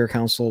the Warrior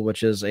Council,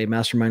 which is a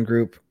mastermind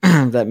group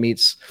that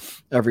meets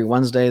every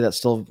Wednesday.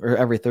 Or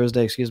every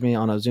Thursday,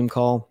 on a Zoom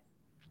call.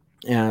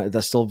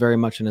 That's still very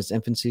much in its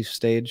infancy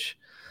stage.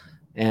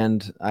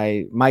 And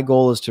my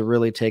goal is to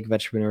really take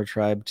Vetrepreneur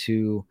Tribe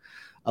to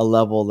a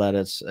level that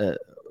it's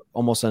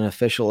almost an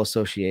official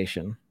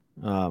association,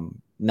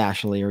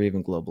 nationally or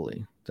even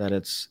globally. That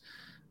it's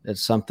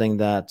something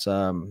that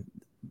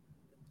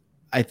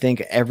I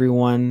think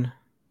everyone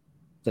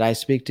that I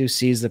speak to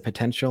sees the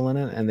potential in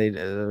it, and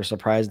they're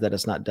surprised that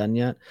it's not done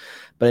yet.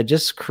 But it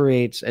just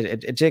creates,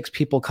 it takes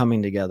people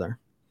coming together.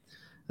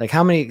 Keith,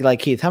 how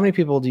many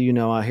people do you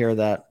know out here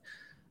that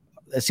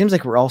it seems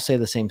like we all say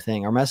the same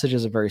thing? Our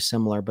messages are very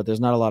similar, but there's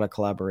not a lot of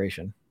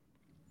collaboration.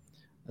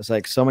 It's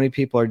like so many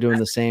people are doing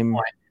the same.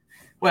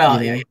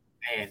 Well, yeah,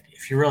 man,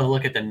 if you really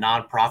look at the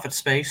nonprofit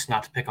space,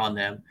 not to pick on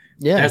them,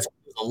 Yeah. there's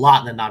a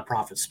lot in the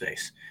nonprofit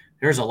space.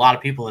 There's a lot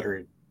of people that are,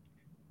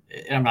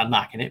 and I'm not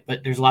knocking it,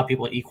 but there's a lot of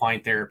people in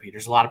equine therapy.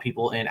 There's a lot of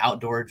people in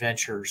outdoor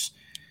adventures,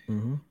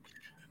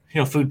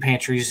 food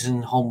pantries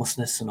and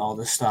homelessness and all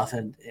this stuff.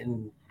 And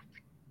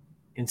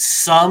in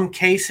some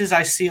cases,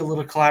 I see a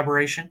little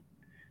collaboration,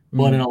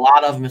 but in a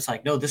lot of them, it's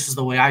like, no, this is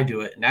the way I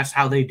do it, and that's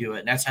how they do it,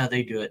 and that's how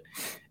they do it.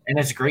 And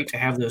it's great to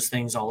have those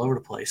things all over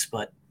the place,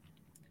 but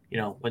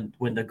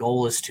when the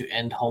goal is to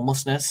end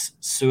homelessness,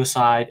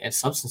 suicide, and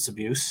substance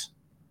abuse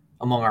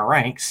among our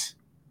ranks,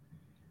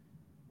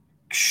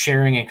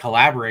 sharing and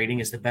collaborating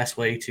is the best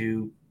way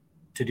to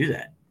do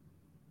that.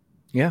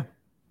 Yeah.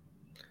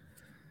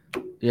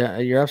 Yeah,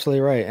 you're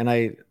absolutely right. And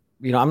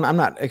I'm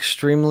not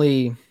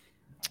extremely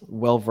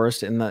well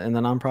versed in the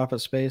nonprofit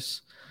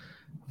space,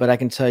 but I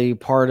can tell you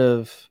part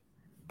of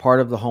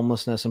the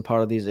homelessness and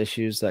part of these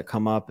issues that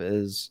come up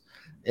is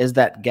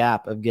that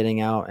gap of getting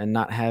out and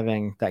not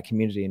having that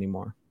community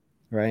anymore,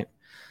 right?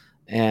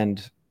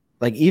 And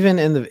like even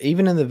in the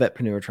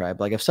Vetpreneur tribe,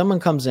 like if someone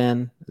comes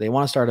in, they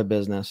want to start a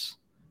business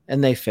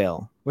and they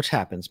fail, which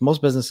happens.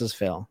 Most businesses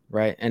fail,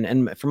 right?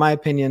 And from my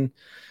opinion,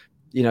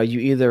 you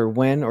either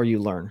win or you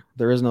learn.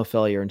 There is no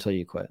failure until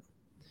you quit.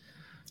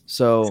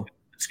 So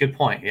that's a good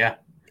point. Yeah.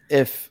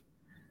 If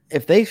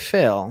they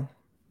fail,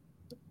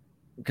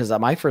 because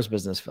my first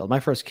business failed, my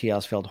first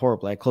kiosk failed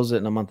horribly. I closed it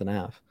in a month and a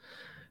half.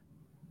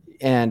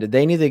 And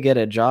they need to get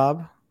a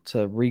job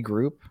to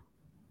regroup,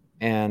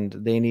 and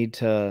they need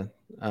to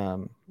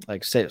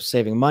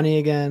saving money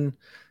again,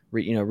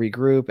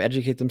 regroup,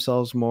 educate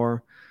themselves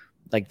more.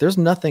 Like there's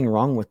nothing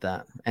wrong with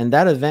that. And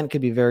that event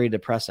could be very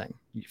depressing.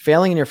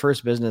 Failing in your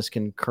first business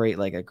can create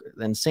like an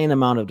insane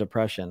amount of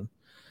depression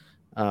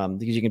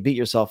because you can beat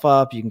yourself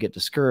up, you can get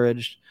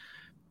discouraged,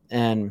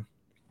 and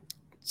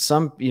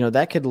some,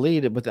 that could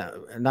lead with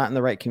not in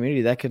the right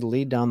community. That could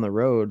lead down the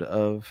road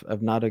of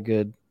not a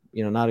good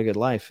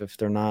life if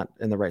they're not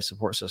in the right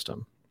support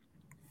system.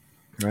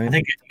 Right. I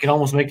think you can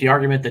almost make the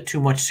argument that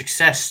too much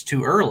success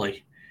too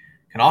early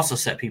can also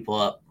set people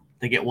up.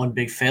 They get one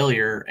big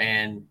failure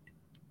and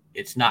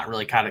it's not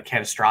really kind of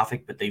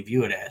catastrophic, but they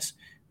view it as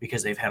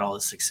because they've had all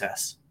this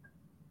success.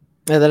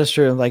 Yeah, that is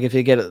true. Like if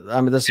you get it,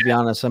 let's be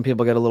honest, some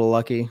people get a little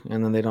lucky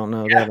and then they don't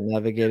know, they haven't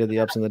navigated the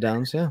ups and the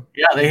downs. Yeah.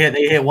 Yeah. They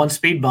hit one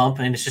speed bump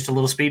and it's just a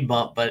little speed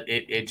bump, but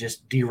it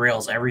just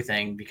derails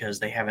everything because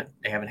they haven't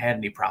had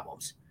any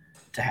problems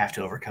to have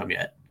to overcome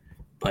yet.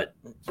 But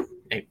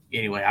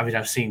anyway,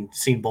 I've seen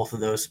both of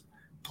those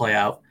play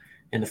out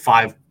in the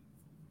 5. I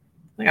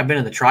think I've been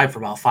in the tribe for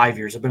about 5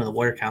 years. I've been in the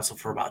Warrior Council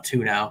for about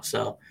 2 now.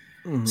 So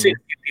seen a few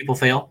people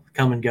fail,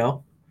 come and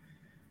go,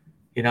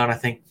 and I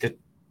think that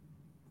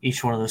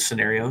each one of those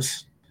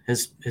scenarios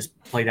has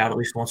played out at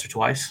least once or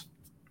twice.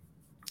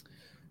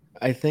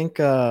 I think,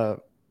 no,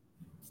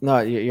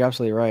 you're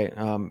absolutely right.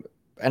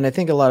 And I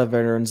think a lot of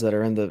veterans that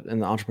are in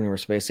the entrepreneur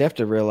space, they have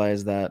to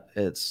realize that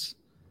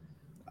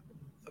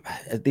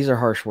these are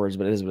harsh words,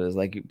 but it is what it is.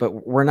 Like,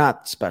 but we're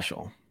not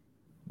special.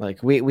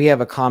 Like we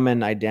have a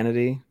common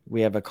identity.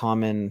 We have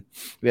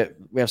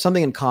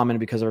something in common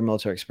because of our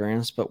military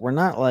experience, but we're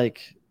not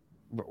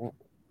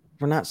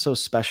so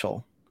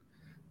special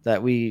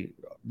that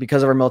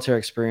because of our military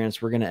experience,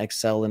 we're going to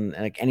excel in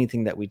like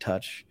anything that we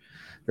touch.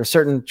 There are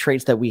certain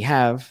traits that we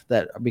have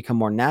that become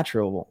more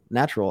natural.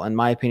 In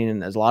my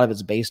opinion, as a lot of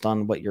it's based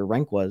on what your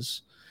rank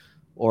was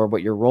or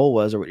what your role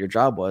was or what your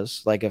job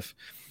was. Like if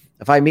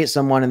I meet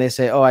someone and they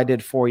say, oh, I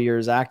did 4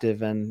 years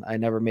active and I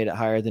never made it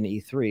higher than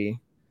E3,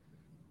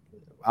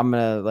 I'm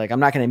not going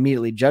to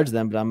immediately judge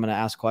them, but I'm going to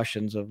ask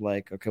questions of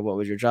like, okay, what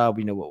was your job?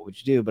 What would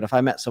you do? But if I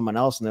met someone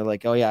else and they're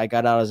like, oh yeah, I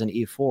got out as an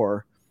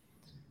E4,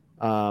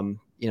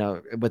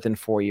 within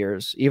 4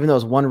 years, even though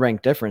it's one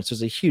rank difference,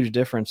 there's a huge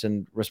difference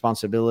in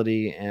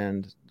responsibility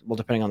and, well,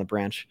 depending on the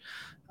branch,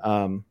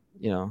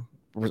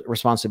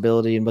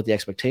 responsibility and what the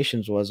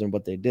expectations was and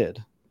what they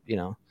did.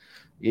 You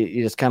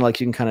just kind of like,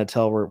 you can kind of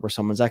tell where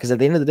someone's at. Cause at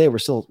the end of the day, we're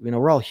still,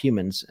 we're all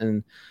humans,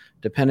 and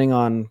depending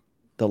on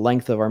the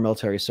length of our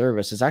military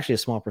service, it's actually a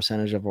small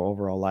percentage of our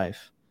overall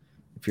life,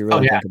 if you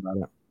really think about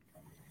it.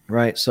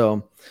 Right.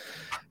 So,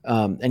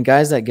 and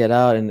guys that get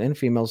out and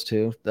females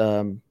too,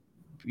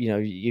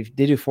 if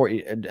they do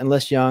 40,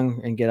 unless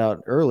young and get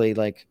out early,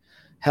 like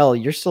hell,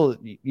 you're still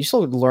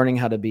learning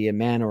how to be a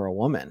man or a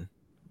woman,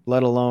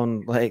 let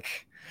alone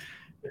like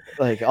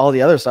all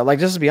the other stuff. Like,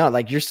 just to be honest,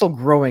 like you're still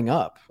growing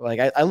up. Like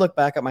I look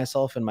back at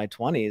myself in my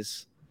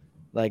 20s,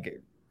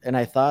 and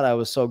I thought I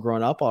was so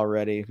grown up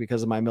already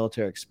because of my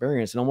military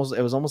experience. And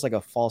it was almost like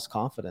a false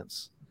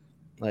confidence.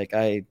 Like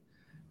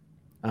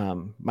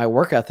my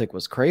work ethic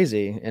was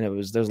crazy, and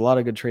there's a lot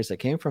of good traits that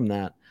came from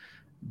that,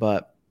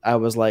 but I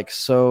was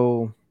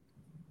so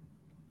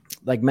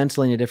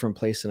mentally in a different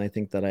place than I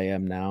think that I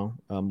am now,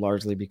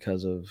 largely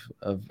because of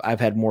I've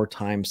had more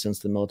time since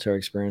the military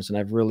experience, and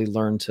I've really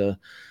learned to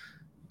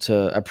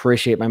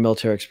appreciate my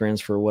military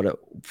experience for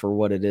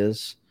what it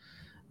is.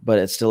 but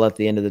it's still, at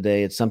the end of the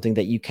day, it's something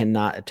that you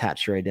cannot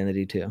attach your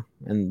identity to.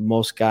 And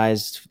most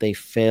guys, they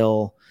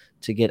fail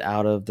to get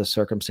out of the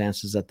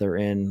circumstances that they're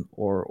in,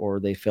 or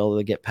they fail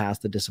to get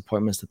past the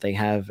disappointments that they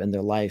have in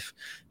their life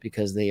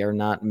because they are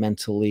not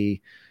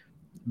mentally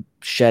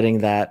shedding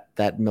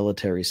that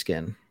military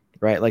skin,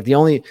 right? Like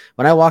when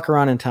I walk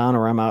around in town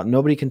or I'm out,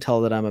 nobody can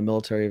tell that I'm a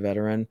military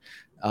veteran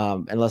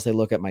unless they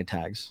look at my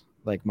tags,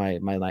 like my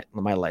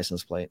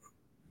license plate.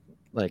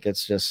 Like,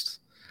 it's just,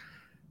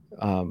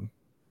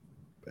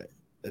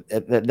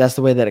 that's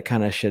the way that it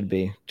kind of should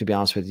be, to be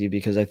honest with you,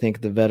 because I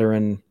think the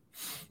veteran,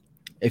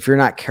 if you're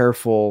not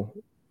careful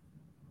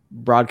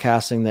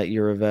broadcasting that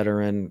you're a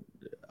veteran,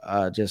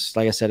 just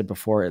like I said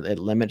before, it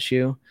limits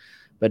you.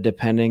 But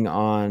depending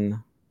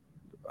on,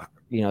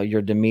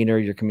 your demeanor,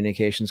 your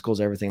communication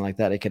skills, everything like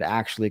that, it could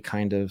actually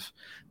kind of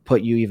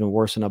put you even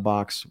worse in a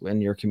box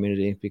in your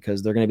community,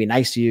 because they're going to be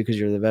nice to you because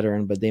you're the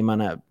veteran, but they might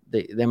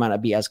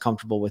not be as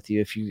comfortable with you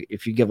if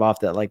you give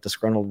off that like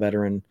disgruntled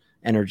veteran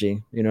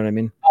energy. You know what I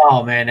mean?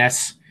 Oh man,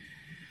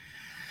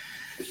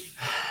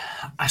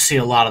 I see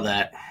a lot of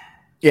that.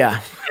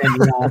 Yeah.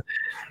 And,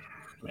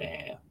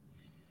 man.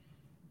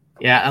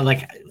 Yeah,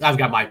 I've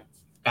got my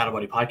Battle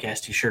Buddy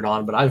podcast t-shirt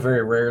on, but I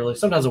very rarely,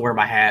 sometimes I wear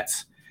my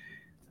hats.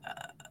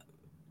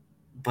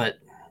 But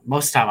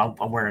most of the time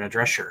I'm wearing a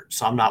dress shirt,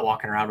 so I'm not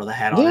walking around with a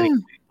hat on anyway.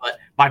 But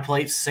my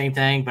plate's the same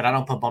thing, but I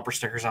don't put bumper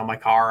stickers on my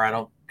car. I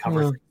don't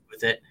cover things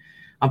with it.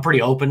 I'm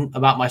pretty open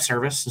about my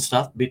service and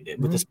stuff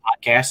with this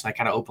podcast, and I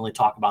kind of openly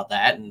talk about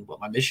that and what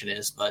my mission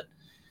is. But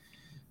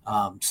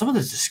some of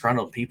those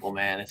disgruntled people,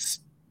 man, it's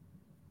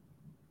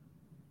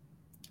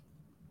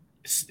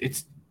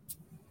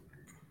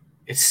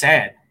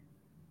sad.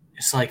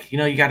 It's like,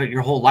 you got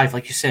your whole life,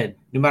 like you said,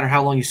 no matter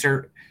how long you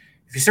serve.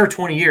 If you serve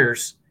 20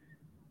 years,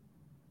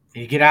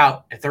 and you get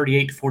out at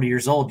 38 to 40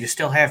 years old, you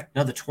still have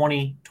another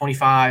 20,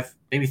 25,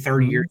 maybe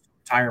 30 years of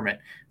retirement.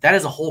 That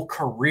is a whole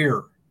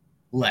career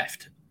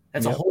left.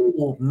 That's a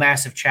whole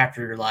massive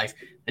chapter of your life.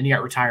 Then you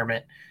got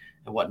retirement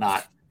and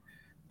whatnot.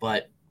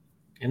 But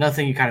another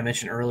thing you kind of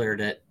mentioned earlier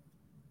that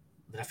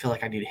I feel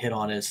like I need to hit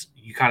on is,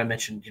 you kind of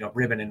mentioned,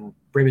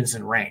 ribbons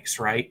and ranks,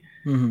 right?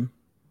 Mm-hmm.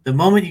 The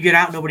moment you get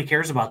out, nobody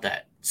cares about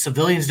that.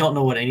 Civilians don't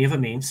know what any of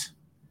it means.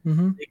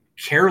 Mm-hmm. They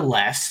care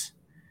less.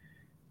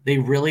 They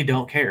really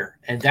don't care.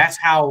 And that's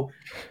how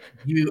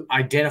you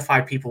identify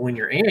people when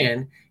you're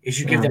in, is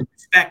you give them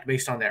respect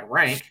based on that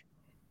rank,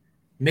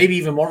 maybe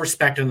even more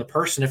respect on the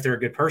person if they're a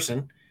good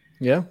person,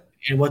 and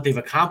what they've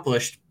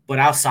accomplished. But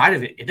outside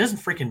of it, it doesn't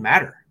freaking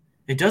matter.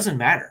 It doesn't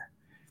matter.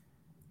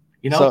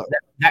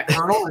 That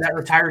colonel or that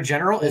retired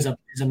general is a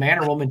man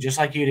or woman just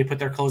like you. They put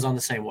their clothes on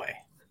the same way.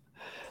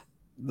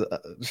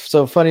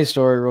 So funny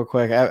story real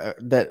quick.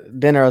 That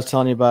dinner I was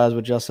telling you about is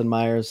with Justin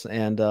Myers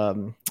and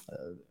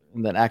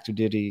that active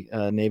duty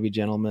Navy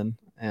gentleman,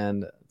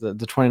 and the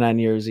 29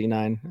 years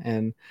E9.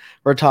 And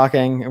we're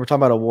talking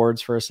about awards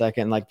for a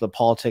second, like the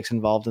politics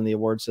involved in the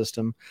award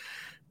system.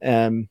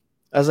 And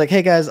I was like,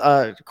 hey guys,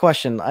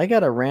 question. I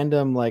got a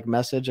random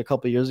message a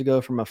couple of years ago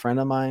from a friend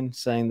of mine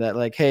saying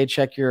that hey,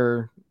 check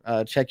your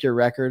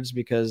records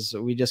because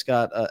we just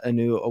got a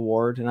new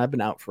award and I've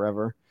been out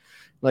forever.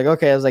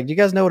 Okay. I was like, do you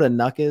guys know what a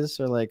NUC is?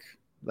 Or like,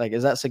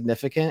 is that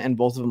significant? And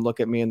both of them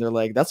look at me and they're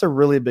like, that's a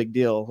really big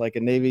deal. Like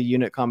a Navy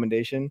unit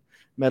commendation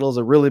medal is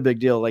a really big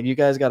deal. Like, you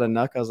guys got a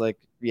NUC? I was like,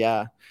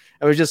 yeah.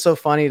 It was just so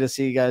funny to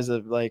see guys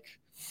of like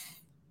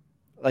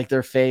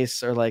their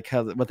face or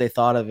what they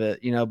thought of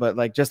it,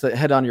 but just to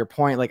head on your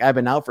point, I've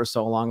been out for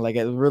so long,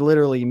 it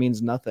literally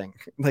means nothing.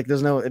 It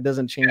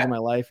doesn't change my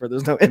life or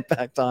there's no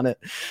impact on it.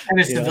 And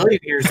the civilian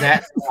hears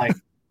that,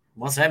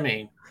 what's that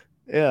mean?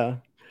 Yeah.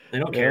 They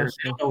don't care.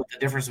 They don't know what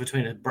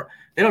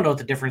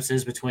the difference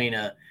is between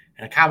an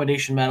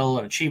accommodation medal,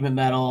 an achievement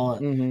medal,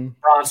 and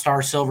Bronze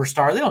Star, Silver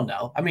Star. They don't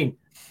know. I mean,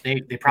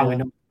 they probably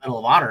know what the Medal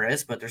of Honor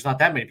is, but there's not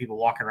that many people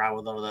walking around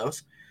with one of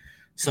those.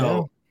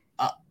 So,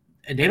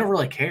 and they don't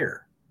really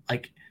care.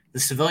 The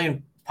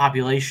civilian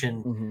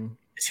population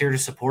is here to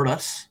support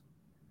us,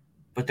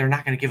 but they're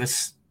not going to give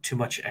us too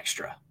much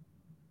extra.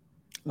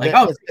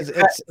 Support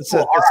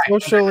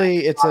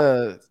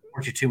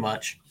you too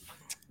much.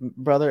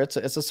 Brother, it's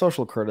a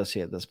social courtesy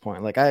at this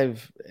point.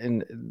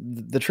 And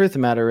the truth of the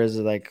matter is,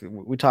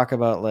 we talk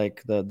about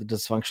the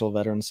dysfunctional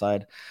veteran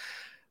side.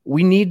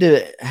 We need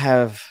to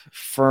have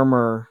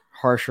firmer,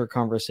 harsher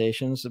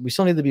conversations. We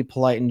still need to be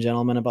polite and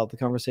gentlemen about the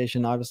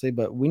conversation, obviously,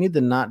 but we need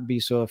to not be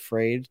so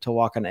afraid to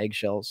walk on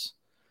eggshells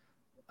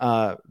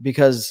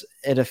because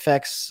it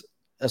affects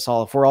us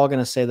all. If we're all going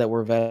to say that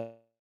we're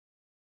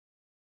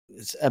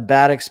it's a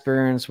bad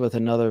experience with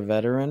another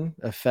veteran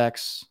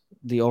affects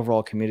the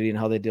overall community and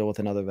how they deal with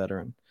another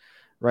veteran.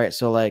 Right.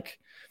 So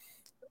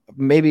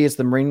maybe it's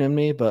the Marine in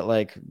me, but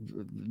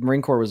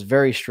Marine Corps was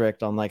very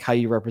strict on how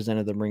you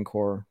represented the Marine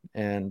Corps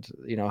and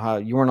how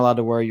you weren't allowed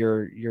to wear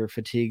your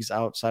fatigues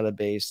outside of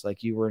base.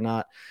 You were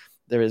not,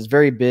 there is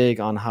very big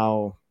on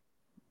how,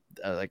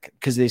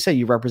 cause they say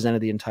you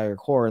represented the entire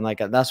Corps. And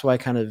that's why I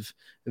kind of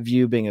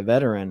view being a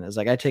veteran is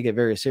I take it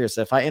very serious.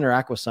 If I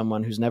interact with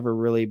someone who's never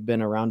really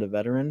been around a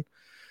veteran,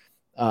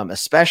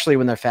 especially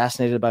when they're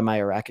fascinated by my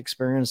Iraq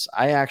experience,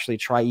 I actually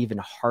try even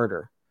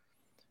harder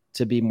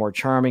to be more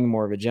charming,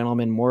 more of a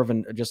gentleman, more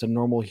of just a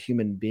normal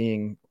human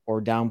being,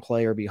 or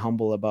downplay or be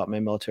humble about my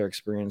military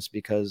experience,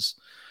 because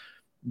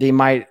they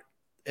might,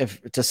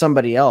 if to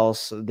somebody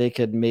else, they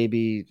could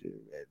maybe,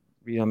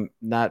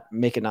 not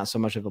make it not so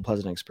much of a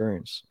pleasant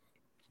experience.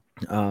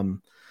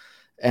 And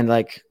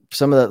like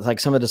some of the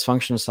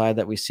dysfunction side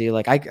that we see,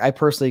 like I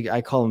personally,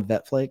 I call them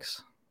vet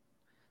flakes.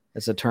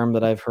 It's a term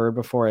that I've heard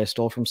before. I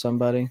stole from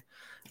somebody.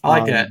 I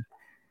like that.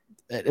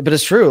 But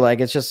it's true.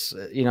 Like, it's just,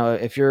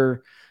 if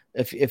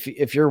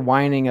you're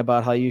whining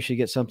about how you should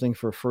get something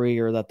for free,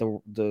 or that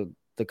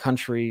the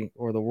country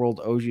or the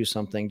world owes you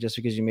something just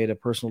because you made a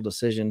personal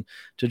decision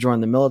to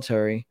join the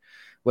military,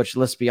 which,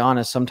 let's be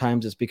honest,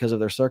 sometimes it's because of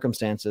their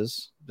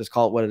circumstances. Just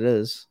call it what it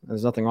is.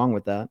 There's nothing wrong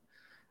with that.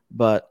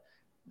 But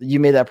you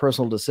made that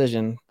personal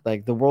decision.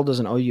 Like, the world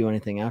doesn't owe you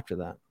anything after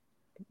that.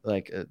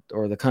 Like,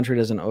 or the country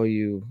doesn't owe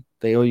you.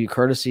 They owe you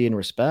courtesy and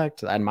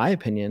respect, in my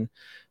opinion.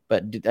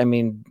 But I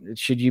mean,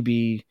 should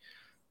you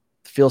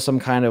feel some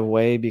kind of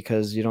way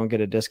because you don't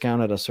get a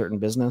discount at a certain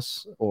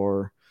business,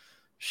 or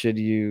should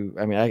you?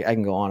 I mean, I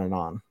can go on and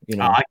on.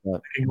 I can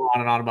go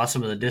on and on about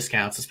some of the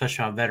discounts,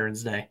 especially on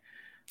Veterans Day.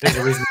 There's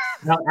a reason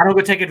I don't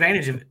go take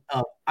advantage of it.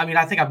 I mean,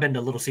 I think I've been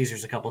to Little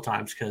Caesars a couple of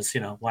times because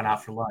went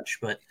out for lunch,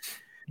 but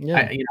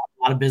yeah, a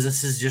lot of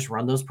businesses just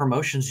run those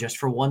promotions just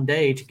for one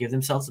day to give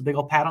themselves a big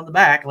old pat on the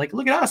back. Like,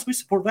 look at us, we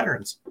support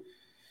veterans.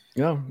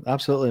 Yeah,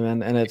 absolutely,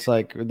 man. And it's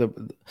like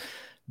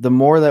the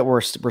more that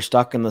we're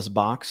stuck in this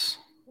box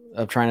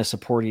of trying to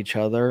support each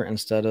other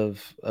instead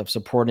of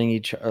supporting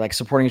each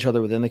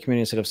other within the community,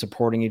 instead of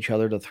supporting each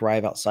other to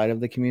thrive outside of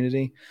the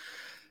community,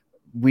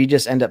 we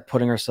just end up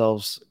putting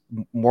ourselves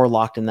more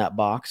locked in that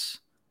box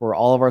where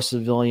all of our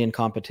civilian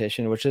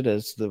competition, which it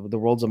is, the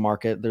world's a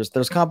market.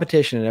 There's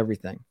competition in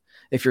everything.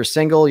 If you're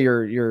single,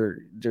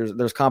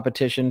 there's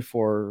competition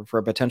for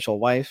a potential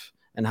wife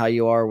and how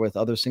you are with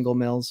other single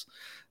males.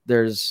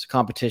 There's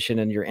competition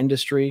in your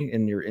industry,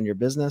 in your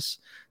business.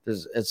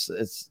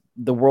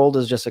 The world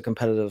is just a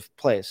competitive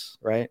place,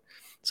 right?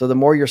 So the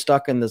more you're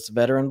stuck in this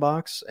veteran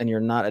box and you're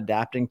not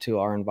adapting to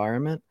our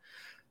environment,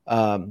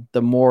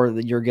 the more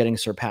that you're getting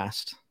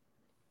surpassed.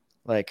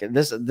 Like,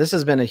 this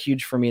has been a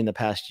huge for me in the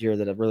past year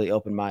that have really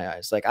opened my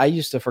eyes. Like, I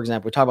used to, for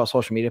example, we talk about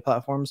social media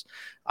platforms.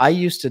 I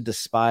used to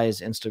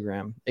despise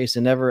Instagram. I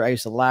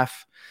used to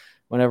laugh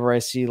whenever I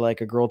see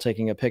like a girl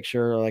taking a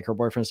picture, or like her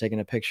boyfriend's taking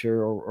a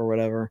picture, or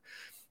whatever.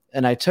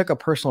 And I took a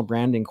personal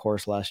branding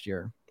course last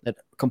year that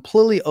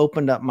completely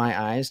opened up my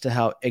eyes to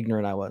how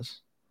ignorant I was.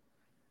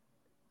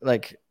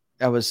 Like,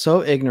 I was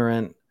so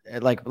ignorant,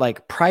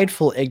 like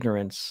prideful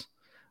ignorance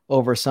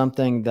over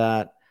something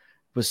that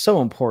was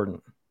so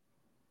important.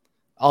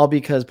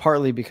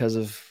 Partly because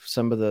of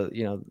some of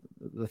the,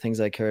 the things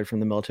I carried from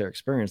the military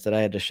experience that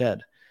I had to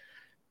shed.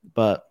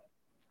 But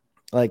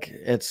like,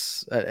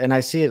 and I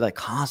see it like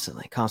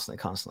constantly.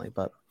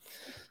 But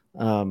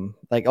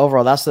like,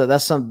 overall,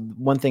 that's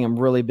one thing I'm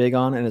really big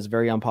on, and it's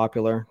very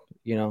unpopular.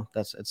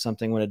 It's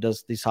something when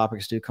these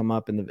topics do come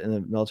up in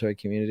the military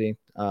community.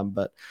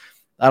 But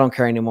I don't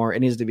care anymore.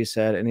 It needs to be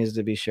said. It needs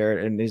to be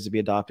shared. It needs to be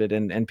adopted.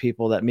 And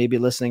people that may be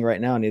listening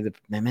right now need to,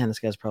 man, this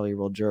guy's probably a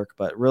real jerk,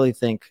 but really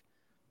think,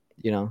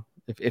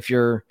 if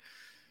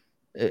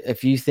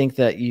you think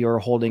that you're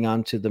holding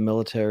on to the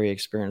military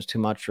experience too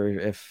much, or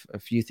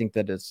if you think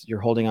that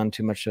you're holding on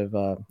too much of,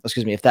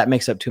 if that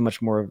makes up too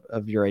much more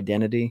of your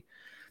identity,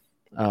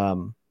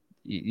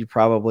 you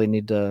probably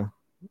need to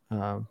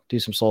do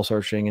some soul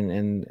searching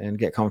and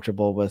get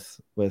comfortable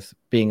with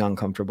being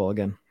uncomfortable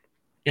again.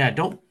 Yeah.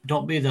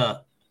 Don't be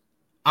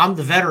I'm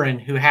the veteran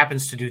who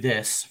happens to do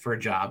this for a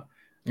job.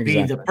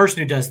 Exactly. Be the person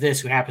who does this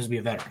who happens to be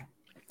a veteran.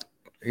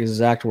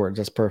 Exact words.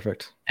 That's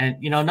perfect. And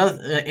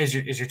another as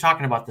you're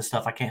talking about this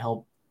stuff, I can't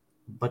help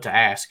but to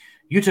ask.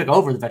 You took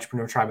over the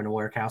Veteranpreneur Tribe and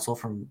Warrior Council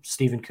from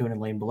Stephen Kuhn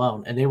and Lane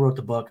Balone, and they wrote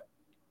the book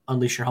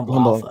Unleash Your Humble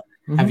Alpha.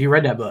 Mm-hmm. Have you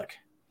read that book?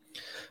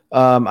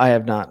 I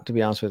have not, to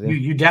be honest with you.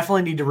 You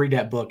definitely need to read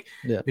that book,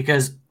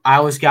 because I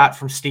always got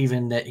from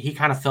Stephen that he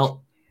kind of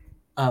felt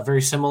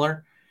very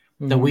similar,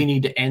 that we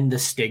need to end the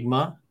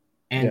stigma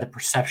and the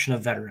perception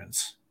of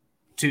veterans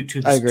to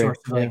our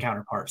civilian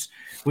counterparts.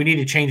 We need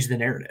to change the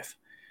narrative.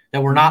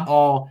 That we're not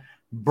all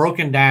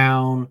broken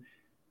down,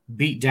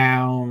 beat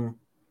down,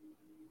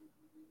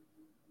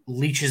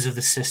 leeches of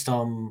the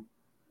system,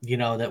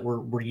 that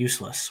we're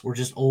useless. We're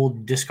just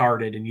old,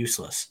 discarded, and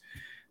useless.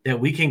 That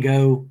we can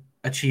go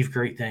achieve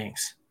great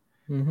things.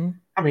 Mm-hmm.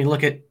 I mean,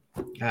 look at,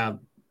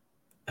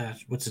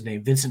 what's his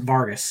name? Vincent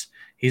Vargas.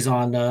 He's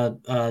on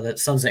that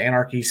Sons of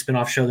Anarchy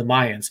spinoff show, The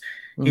Mayans.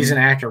 Mm-hmm. He's an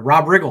actor.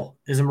 Rob Riggle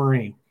is a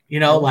Marine.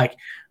 Like,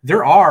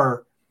 there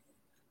are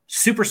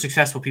super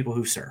successful people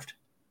who've served.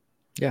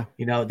 Yeah.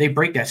 They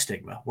break that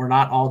stigma. We're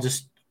not all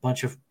just a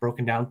bunch of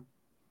broken down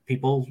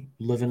people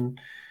living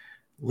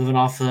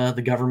off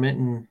the government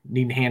and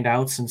needing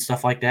handouts and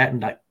stuff like that.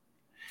 And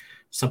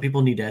some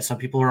people need that. Some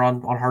people are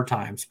on hard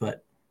times,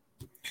 but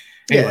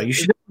anyway, you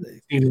should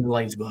read Stephen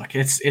Lane's book.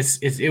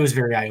 It was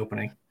very eye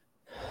opening.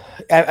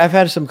 I've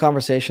had some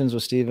conversations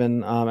with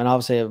Steven, and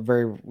obviously I'm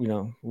very,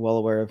 well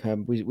aware of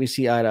him. We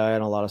see eye to eye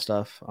on a lot of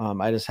stuff.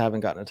 I just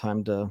haven't gotten the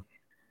time to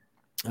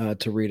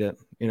read it,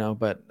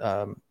 but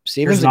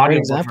Steven's There's an a great audiobook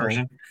example.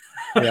 version.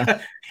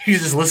 Yeah. You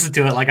just listen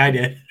to it like I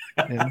did.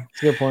 Yeah,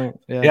 it's a good point.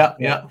 Yeah.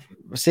 Yeah.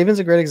 Steven's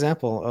a great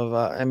example of,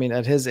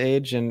 at his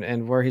age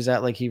and where he's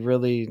at, like he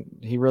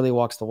really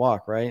walks the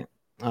walk, right?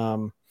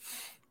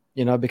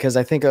 Because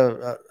I think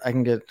I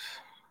can get,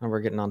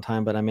 we're getting on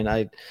time, but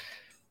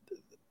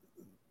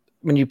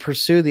when you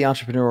pursue the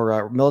entrepreneur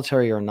route,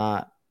 military or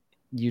not,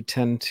 you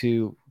tend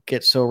to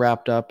get so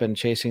wrapped up in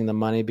chasing the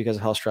money because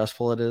of how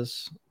stressful it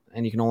is.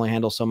 And you can only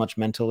handle so much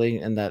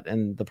mentally in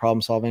the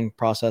problem solving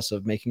process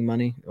of making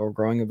money or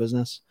growing a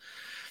business.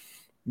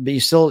 But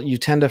you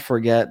tend to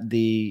forget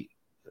the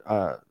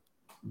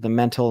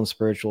mental and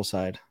spiritual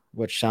side,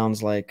 which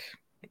sounds like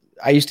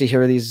I used to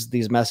hear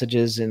these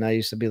messages and I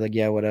used to be like,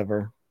 yeah,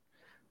 whatever.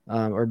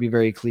 Or be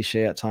very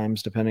cliche at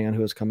times, depending on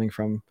who it's coming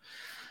from.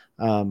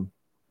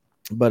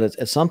 But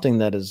it's something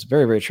that is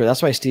very, very true.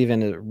 That's why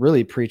Steven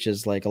really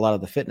preaches like a lot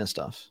of the fitness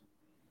stuff,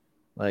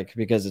 like,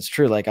 because it's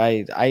true. Like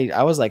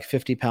I was like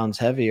 50 pounds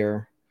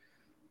heavier,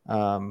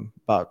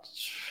 about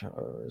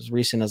as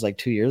recent as like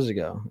 2 years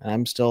ago. And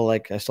I'm still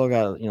I still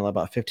got,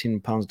 about 15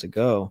 pounds to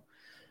go,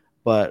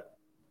 but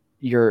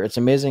it's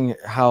amazing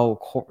how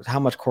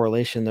much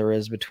correlation there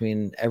is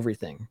between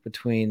everything,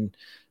 between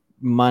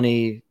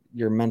money,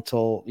 your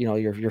mental,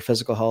 your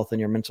physical health and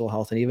your mental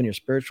health and even your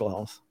spiritual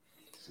health.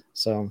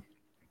 So,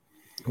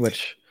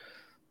 which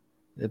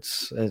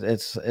it's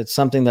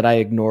something that I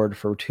ignored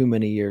for too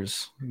many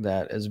years.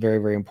 That is very,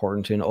 very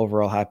important to an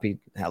overall happy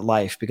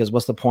life, because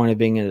what's the point of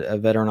being a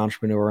veteran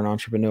entrepreneur, an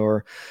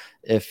entrepreneur,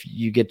 if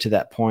you get to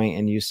that point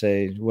and you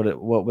say,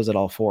 what was it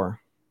all for?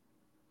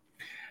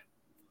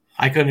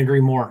 I couldn't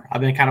agree more.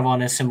 I've been kind of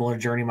on a similar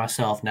journey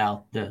myself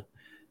now. The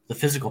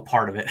physical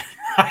part of it,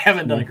 I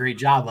haven't done a great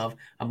job of,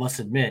 I must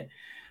admit,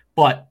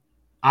 but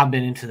I've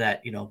been into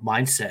that,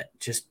 mindset.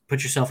 Just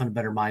put yourself in a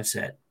better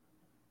mindset.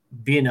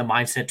 Be in a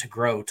mindset to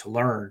grow, to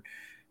learn,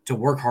 to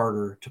work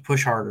harder, to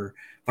push harder,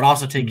 but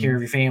also take care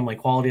of your family,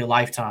 quality of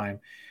lifetime.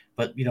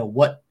 But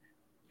what,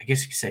 I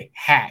guess you could say,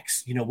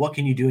 hacks, what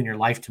can you do in your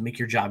life to make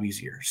your job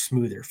easier,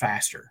 smoother,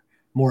 faster,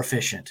 more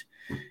efficient,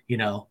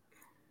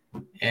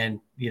 and,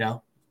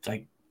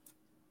 like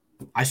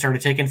I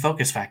started taking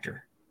Focus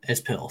Factor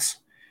as pills.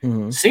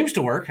 Seems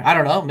to work. I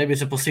don't know. Maybe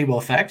it's a placebo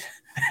effect,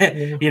 but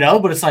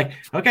it's like,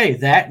 okay,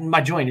 that and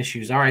my joint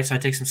issues. All right. So I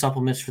take some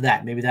supplements for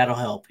that. Maybe that'll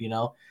help,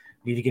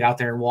 need to get out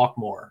there and walk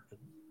more.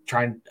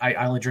 I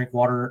only drink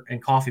water and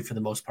coffee for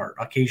the most part.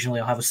 Occasionally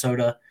I'll have a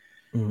soda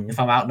if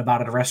I'm out and about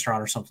at a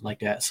restaurant or something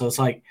like that. So it's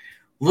like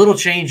little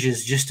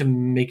changes just to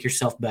make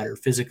yourself better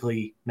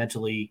physically,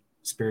 mentally,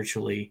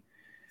 spiritually.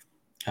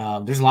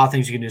 There's a lot of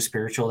things you can do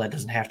spiritual. That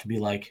doesn't have to be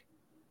like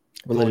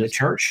going to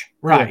church.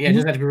 Right. Yeah. It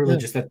doesn't have to be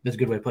religious. That's a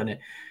good way of putting it.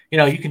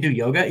 You can do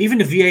yoga. Even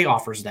the VA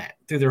offers that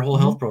through their whole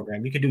health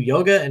program. You can do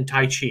yoga and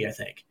Tai Chi, I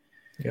think.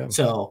 Yeah.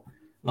 So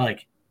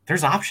like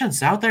there's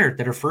options out there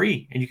that are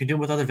free and you can do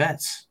them with other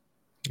vets.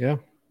 Yeah.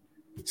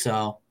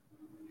 So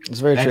it's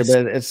very true,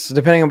 but it's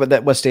depending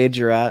on what stage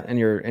you're at in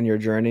your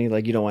journey.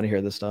 Like you don't want to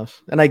hear this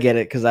stuff, and I get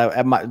it because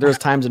there's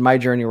times in my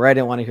journey where I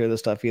didn't want to hear this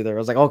stuff either. I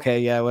was like, okay,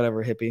 yeah,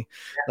 whatever, hippie.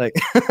 Yeah. Like,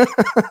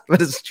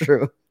 but it's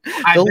true.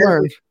 You'll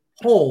learn.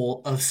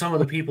 Poll of some of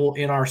the people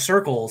in our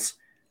circles,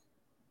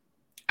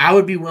 I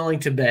would be willing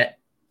to bet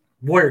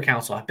Warrior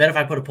Council. I bet if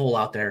I put a poll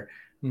out there,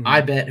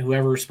 I bet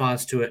whoever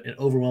responds to it, an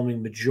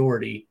overwhelming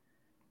majority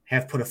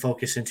have put a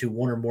focus into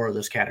one or more of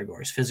those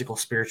categories: physical,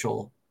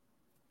 spiritual,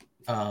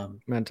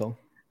 mental,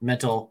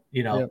 if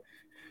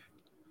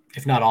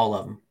not all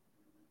of them.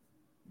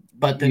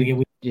 But then again,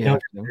 we know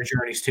their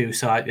journeys too,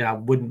 so I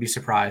wouldn't be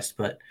surprised.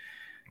 But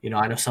I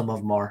know some of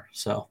them are.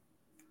 So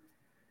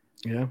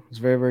yeah, it's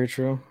very, very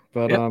true.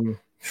 But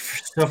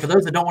so for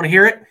those that don't want to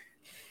hear it,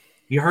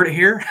 you heard it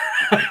here.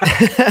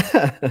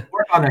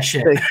 Work on that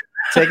shit.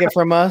 Take it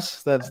from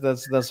us.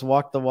 That's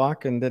walk the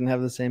walk and didn't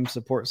have the same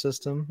support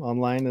system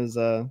online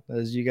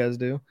as you guys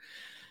do.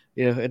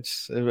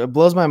 It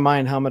blows my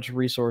mind how much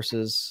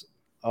resources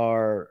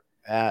are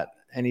at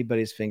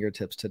anybody's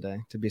fingertips today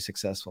to be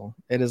successful.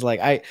 It is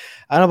like I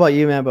don't know about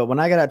you, man, but when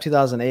I got out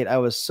 2008, I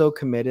was so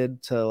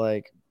committed to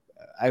like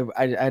I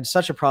had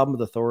such a problem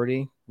with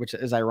authority, which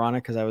is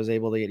ironic because I was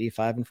able to get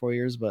E5 in 4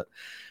 years, but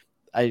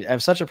I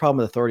have such a problem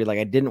with authority. Like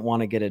I didn't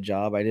want to get a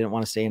job. I didn't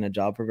want to stay in a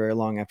job for very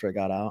long after I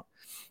got out.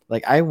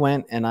 Like I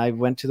went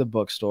to the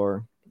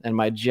bookstore and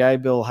my GI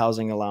Bill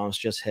housing allowance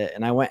just hit.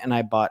 And I went and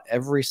I bought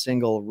every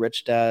single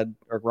Rich Dad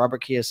or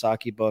Robert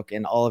Kiyosaki book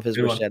and all of his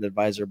Rich Dad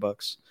Advisor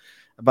books,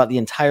 about the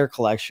entire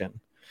collection.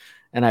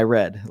 And I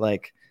read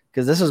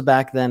because this was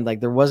back then, like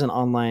there wasn't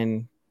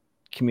online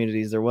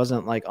communities. There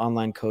wasn't like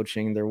online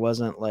coaching. There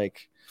wasn't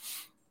like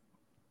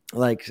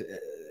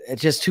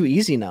it's just too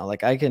easy now.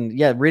 Like I can,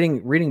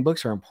 reading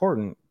books are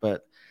important,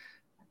 but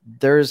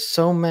there's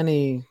so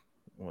many,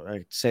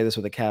 I say this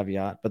with a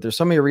caveat, but there's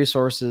so many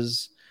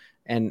resources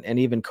and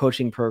even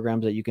coaching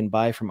programs that you can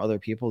buy from other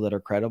people that are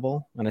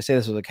credible. And I say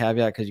this with a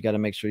caveat because you got to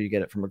make sure you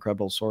get it from a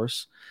credible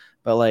source.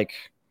 But like,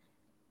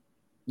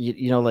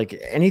 you know, like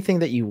anything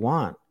that you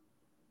want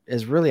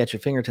is really at your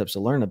fingertips to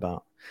learn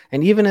about.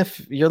 And even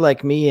if you're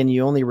like me and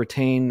you only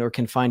retain or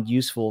can find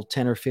useful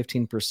 10 or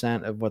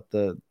 15% of what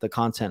the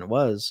content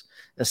was,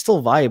 it's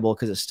still valuable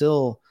because it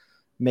still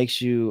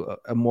makes you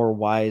a more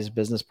wise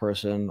business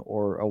person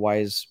or a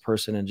wise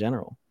person in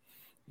general.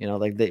 You know,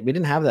 like we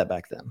didn't have that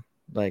back then.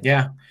 Like,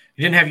 yeah,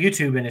 you didn't have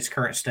YouTube in its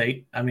current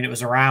state. I mean, it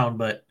was around,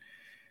 but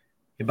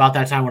about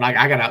that time when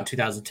I got out in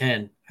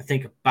 2010, I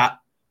think about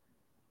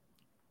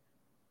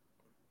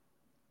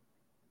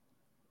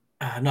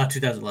not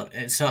 2011.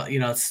 It's you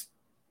know, it's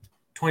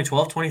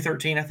 2012,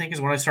 2013, I think is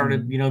when I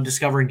started, you know,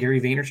 discovering Gary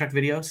Vaynerchuk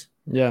videos.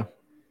 Yeah.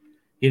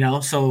 You know,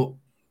 so,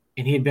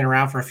 and he had been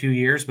around for a few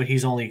years, but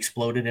he's only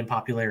exploded in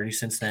popularity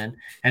since then.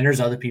 And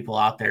there's other people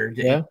out there.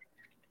 Yeah.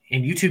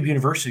 And YouTube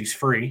University is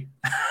free.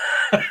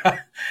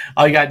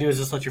 All you got to do is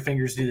just let your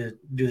fingers do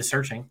the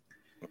searching.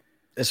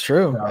 It's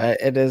true. So,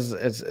 it is.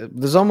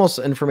 There's almost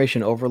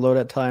information overload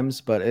at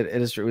times, but it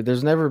is true.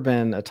 There's never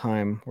been a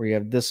time where you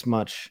have this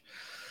much,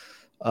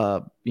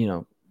 you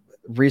know,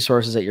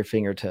 resources at your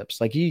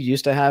fingertips. Like you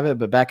used to have it,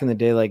 but back in the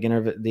day, like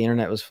the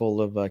internet was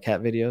full of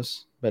cat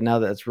videos. But now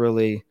that it's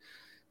really,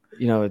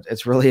 you know,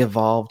 it's really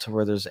evolved to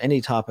where there's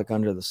any topic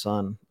under the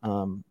sun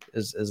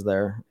is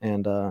there.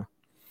 And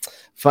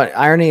fun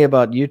irony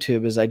about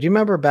YouTube is, do you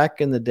remember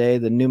back in the day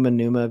the Numa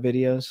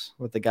videos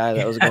with the guy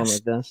that was going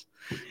like this?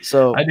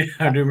 So I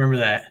do remember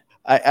that.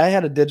 I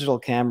had a digital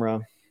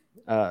camera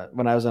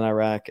when I was in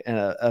Iraq, and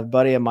a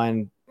buddy of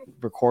mine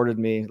recorded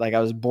me. Like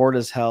I was bored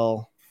as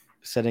hell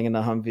sitting in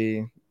the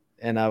Humvee,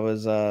 and I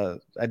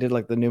did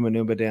like the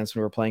Numa dance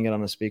when we were playing it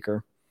on a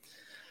speaker.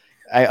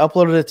 I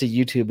uploaded it to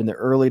YouTube in the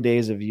early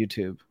days of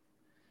YouTube.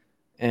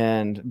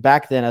 And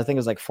back then, I think it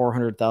was like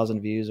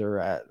 400,000 views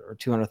or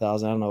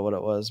 200,000. I don't know what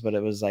it was, but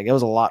it was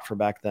a lot for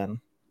back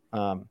then.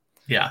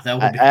 Yeah, that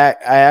would be. I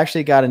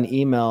actually got an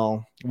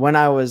email when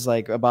I was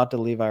like about to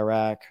leave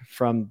Iraq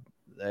from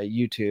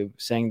YouTube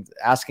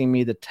asking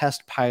me to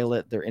test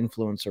pilot their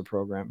influencer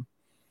program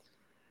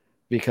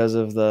because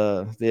of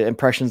the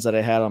impressions that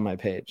I had on my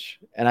page.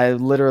 And I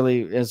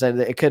literally said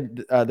it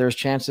could. There's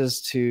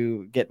chances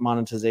to get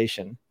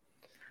monetization.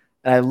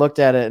 And I looked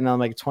at it, and I'm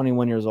like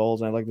 21 years old,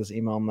 and I looked at this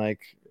email. I'm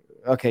like,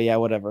 okay, yeah,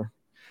 whatever.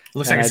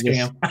 Looks like a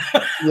scam.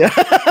 Yeah.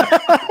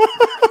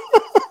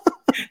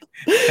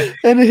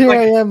 And here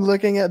I am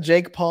looking at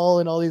Jake Paul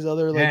and all these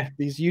other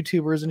these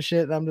YouTubers and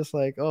shit, and I'm just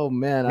like, oh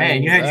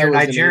man, you had your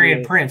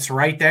Nigerian prince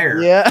right there.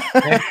 Yeah.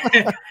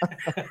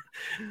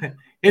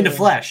 In the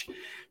flesh.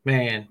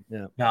 Man.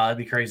 Yeah. No, that'd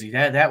be crazy.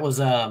 That was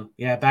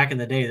back in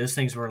the day, those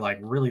things were like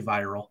really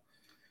viral.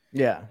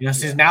 Yeah. You know,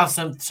 since now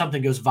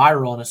something goes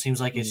viral and it seems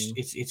like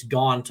it's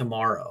gone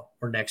tomorrow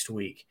or next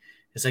week.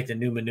 It's like the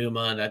Numa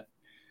and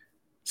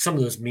some of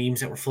those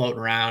memes that were floating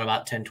around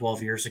about 10,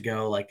 12 years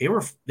ago, like they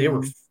were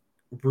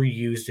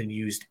reused and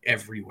used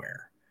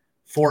everywhere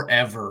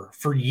forever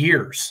for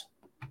years.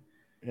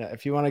 Yeah.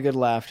 If you want a good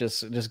laugh,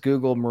 just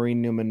Google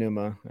Marine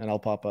Numa and I'll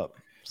pop up.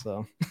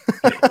 So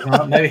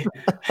maybe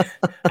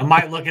I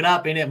might look it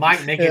up and it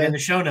might make it in the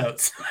show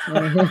notes.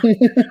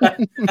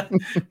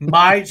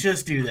 Might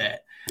just do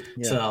that.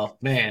 Yeah. So,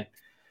 man.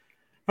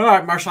 All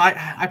right, Marshall,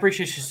 I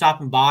appreciate you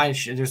stopping by.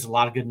 There's a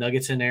lot of good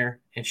nuggets in there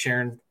and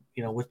sharing,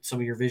 you know, what some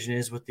of your vision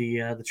is with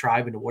the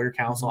tribe and the Warrior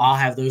Council. I'll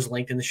have those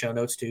linked in the show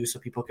notes too, so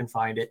people can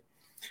find it.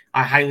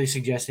 I highly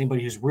suggest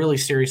anybody who's really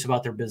serious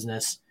about their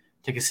business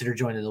to consider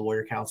joining the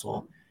Warrior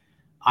Council.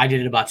 I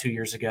did it about 2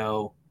 years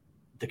ago.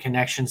 The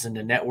connections and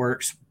the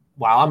networks,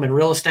 while I'm in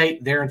real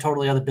estate, they're in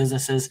totally other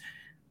businesses.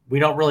 We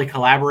don't really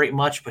collaborate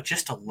much, but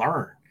just to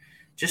learn,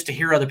 just to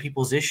hear other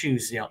people's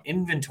issues, you know,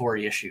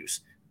 inventory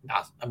issues.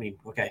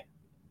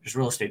 There's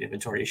real estate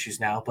inventory issues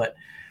now, but,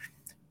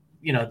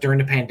 you know, during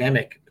the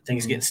pandemic,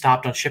 things getting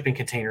stopped on shipping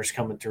containers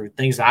coming through,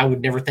 things that I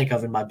would never think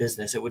of in my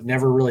business. It would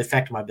never really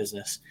affect my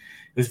business.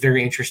 It was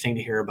very interesting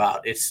to hear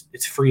about.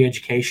 It's free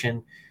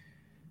education.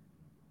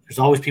 There's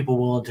always people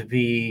willing to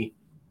be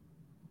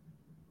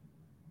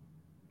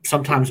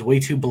sometimes way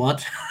too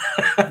blunt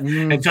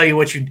and tell you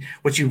what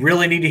you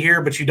really need to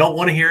hear, but you don't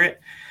want to hear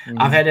it.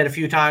 I've had that a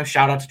few times.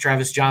 Shout out to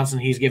Travis Johnson.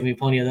 He's given me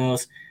plenty of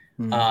those.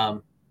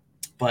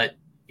 But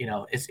you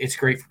know, it's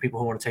great for people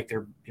who want to take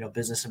their, you know,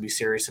 business and be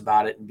serious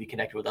about it and be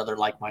connected with other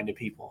like-minded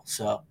people.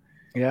 So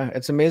yeah,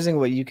 it's amazing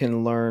what you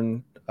can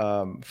learn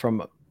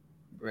from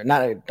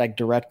not like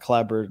direct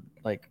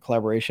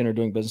collaboration or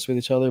doing business with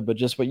each other, but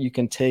just what you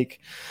can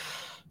take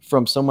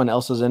from someone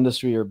else's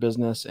industry or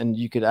business, and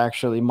you could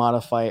actually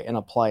modify it and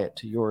apply it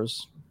to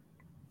yours.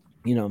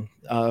 You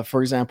know,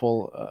 for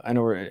example, I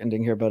know we're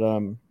ending here, but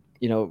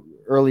you know,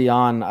 early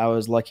on, I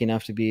was lucky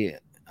enough to be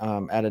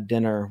at a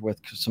dinner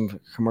with some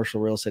commercial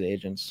real estate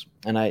agents,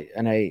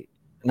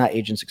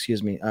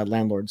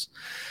 landlords.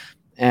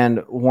 And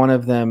one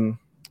of them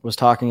was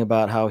talking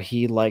about how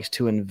he likes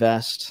to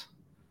invest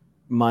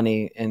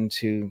money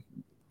into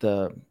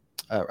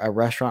a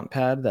restaurant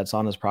pad that's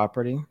on his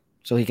property.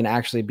 so he can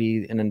actually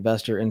be an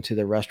investor into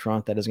the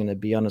restaurant that is going to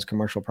be on his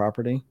commercial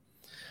property,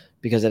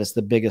 because it's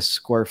the biggest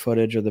square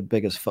footage or the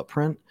biggest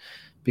footprint,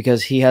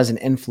 because he has an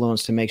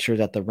influence to make sure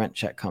that the rent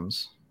check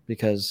comes,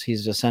 because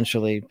he's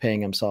essentially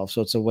paying himself.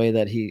 So it's a way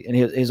that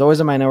he's always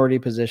a minority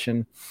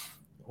position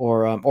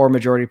or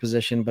majority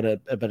position, but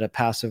a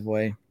passive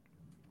way.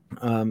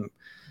 And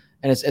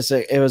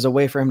it was a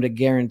way for him to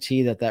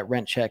guarantee that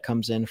rent check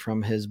comes in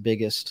from his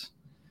biggest,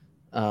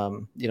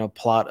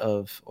 plot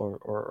of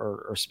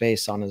or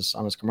space on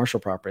his commercial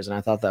properties. And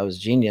I thought that was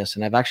genius.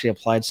 And I've actually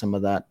applied some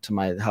of that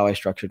to how I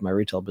structured my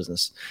retail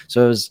business.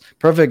 So it was a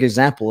perfect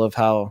example of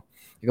how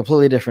a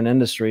completely different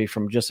industry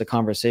from just a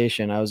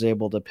conversation, I was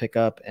able to pick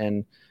up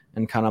and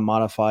kind of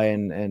modify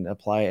and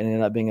apply, and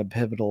ended up being a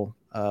pivotal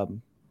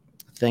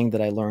thing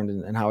that I learned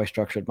and how I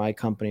structured my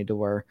company to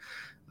where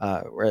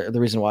the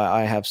reason why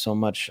I have so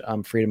much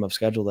freedom of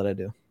schedule that I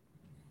do.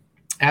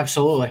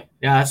 Absolutely.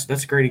 Yeah,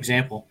 that's a great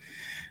example.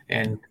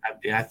 And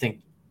I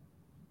think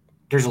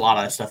there's a lot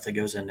of that stuff that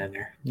goes in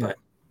there. Yeah.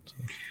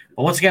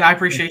 But once again, I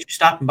appreciate you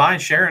stopping by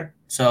and sharing.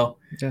 So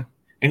yeah.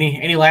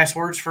 Any last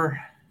words for?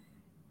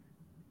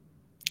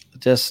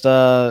 Just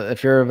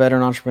if you're a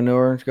veteran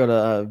entrepreneur, go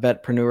to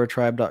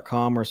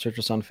vetpreneurtribe.com or search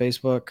us on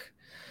Facebook.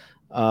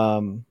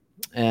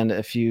 And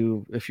if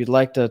you'd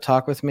like to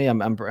talk with me,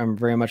 I'm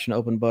very much an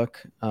open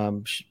book.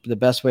 The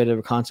best way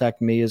to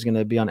contact me is going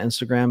to be on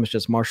Instagram. It's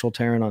just Marshall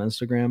Tarrant on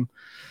Instagram.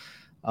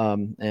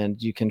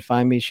 And you can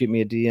find me, shoot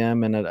me a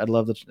DM, and I'd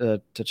love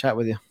to chat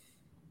with you.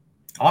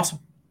 Awesome.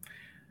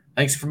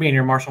 Thanks for being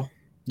here, Marshall.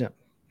 Yeah.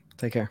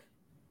 Take care.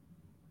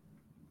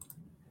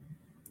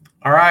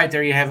 All right.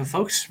 There you have it,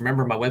 folks.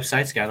 Remember, my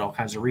website's got all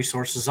kinds of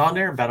resources on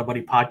there,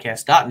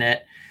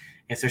 BattleBuddyPodcast.net.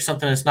 If there's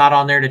something that's not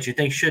on there that you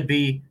think should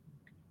be,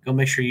 go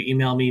make sure you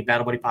email me,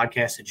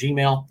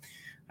 BattleBuddyPodcast@gmail.com.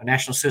 A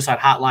National Suicide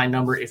Hotline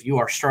number. If you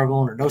are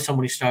struggling or know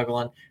somebody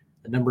struggling,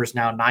 the number is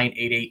now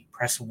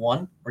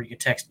 988-PRESS-1, or you can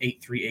text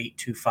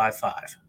 838-255.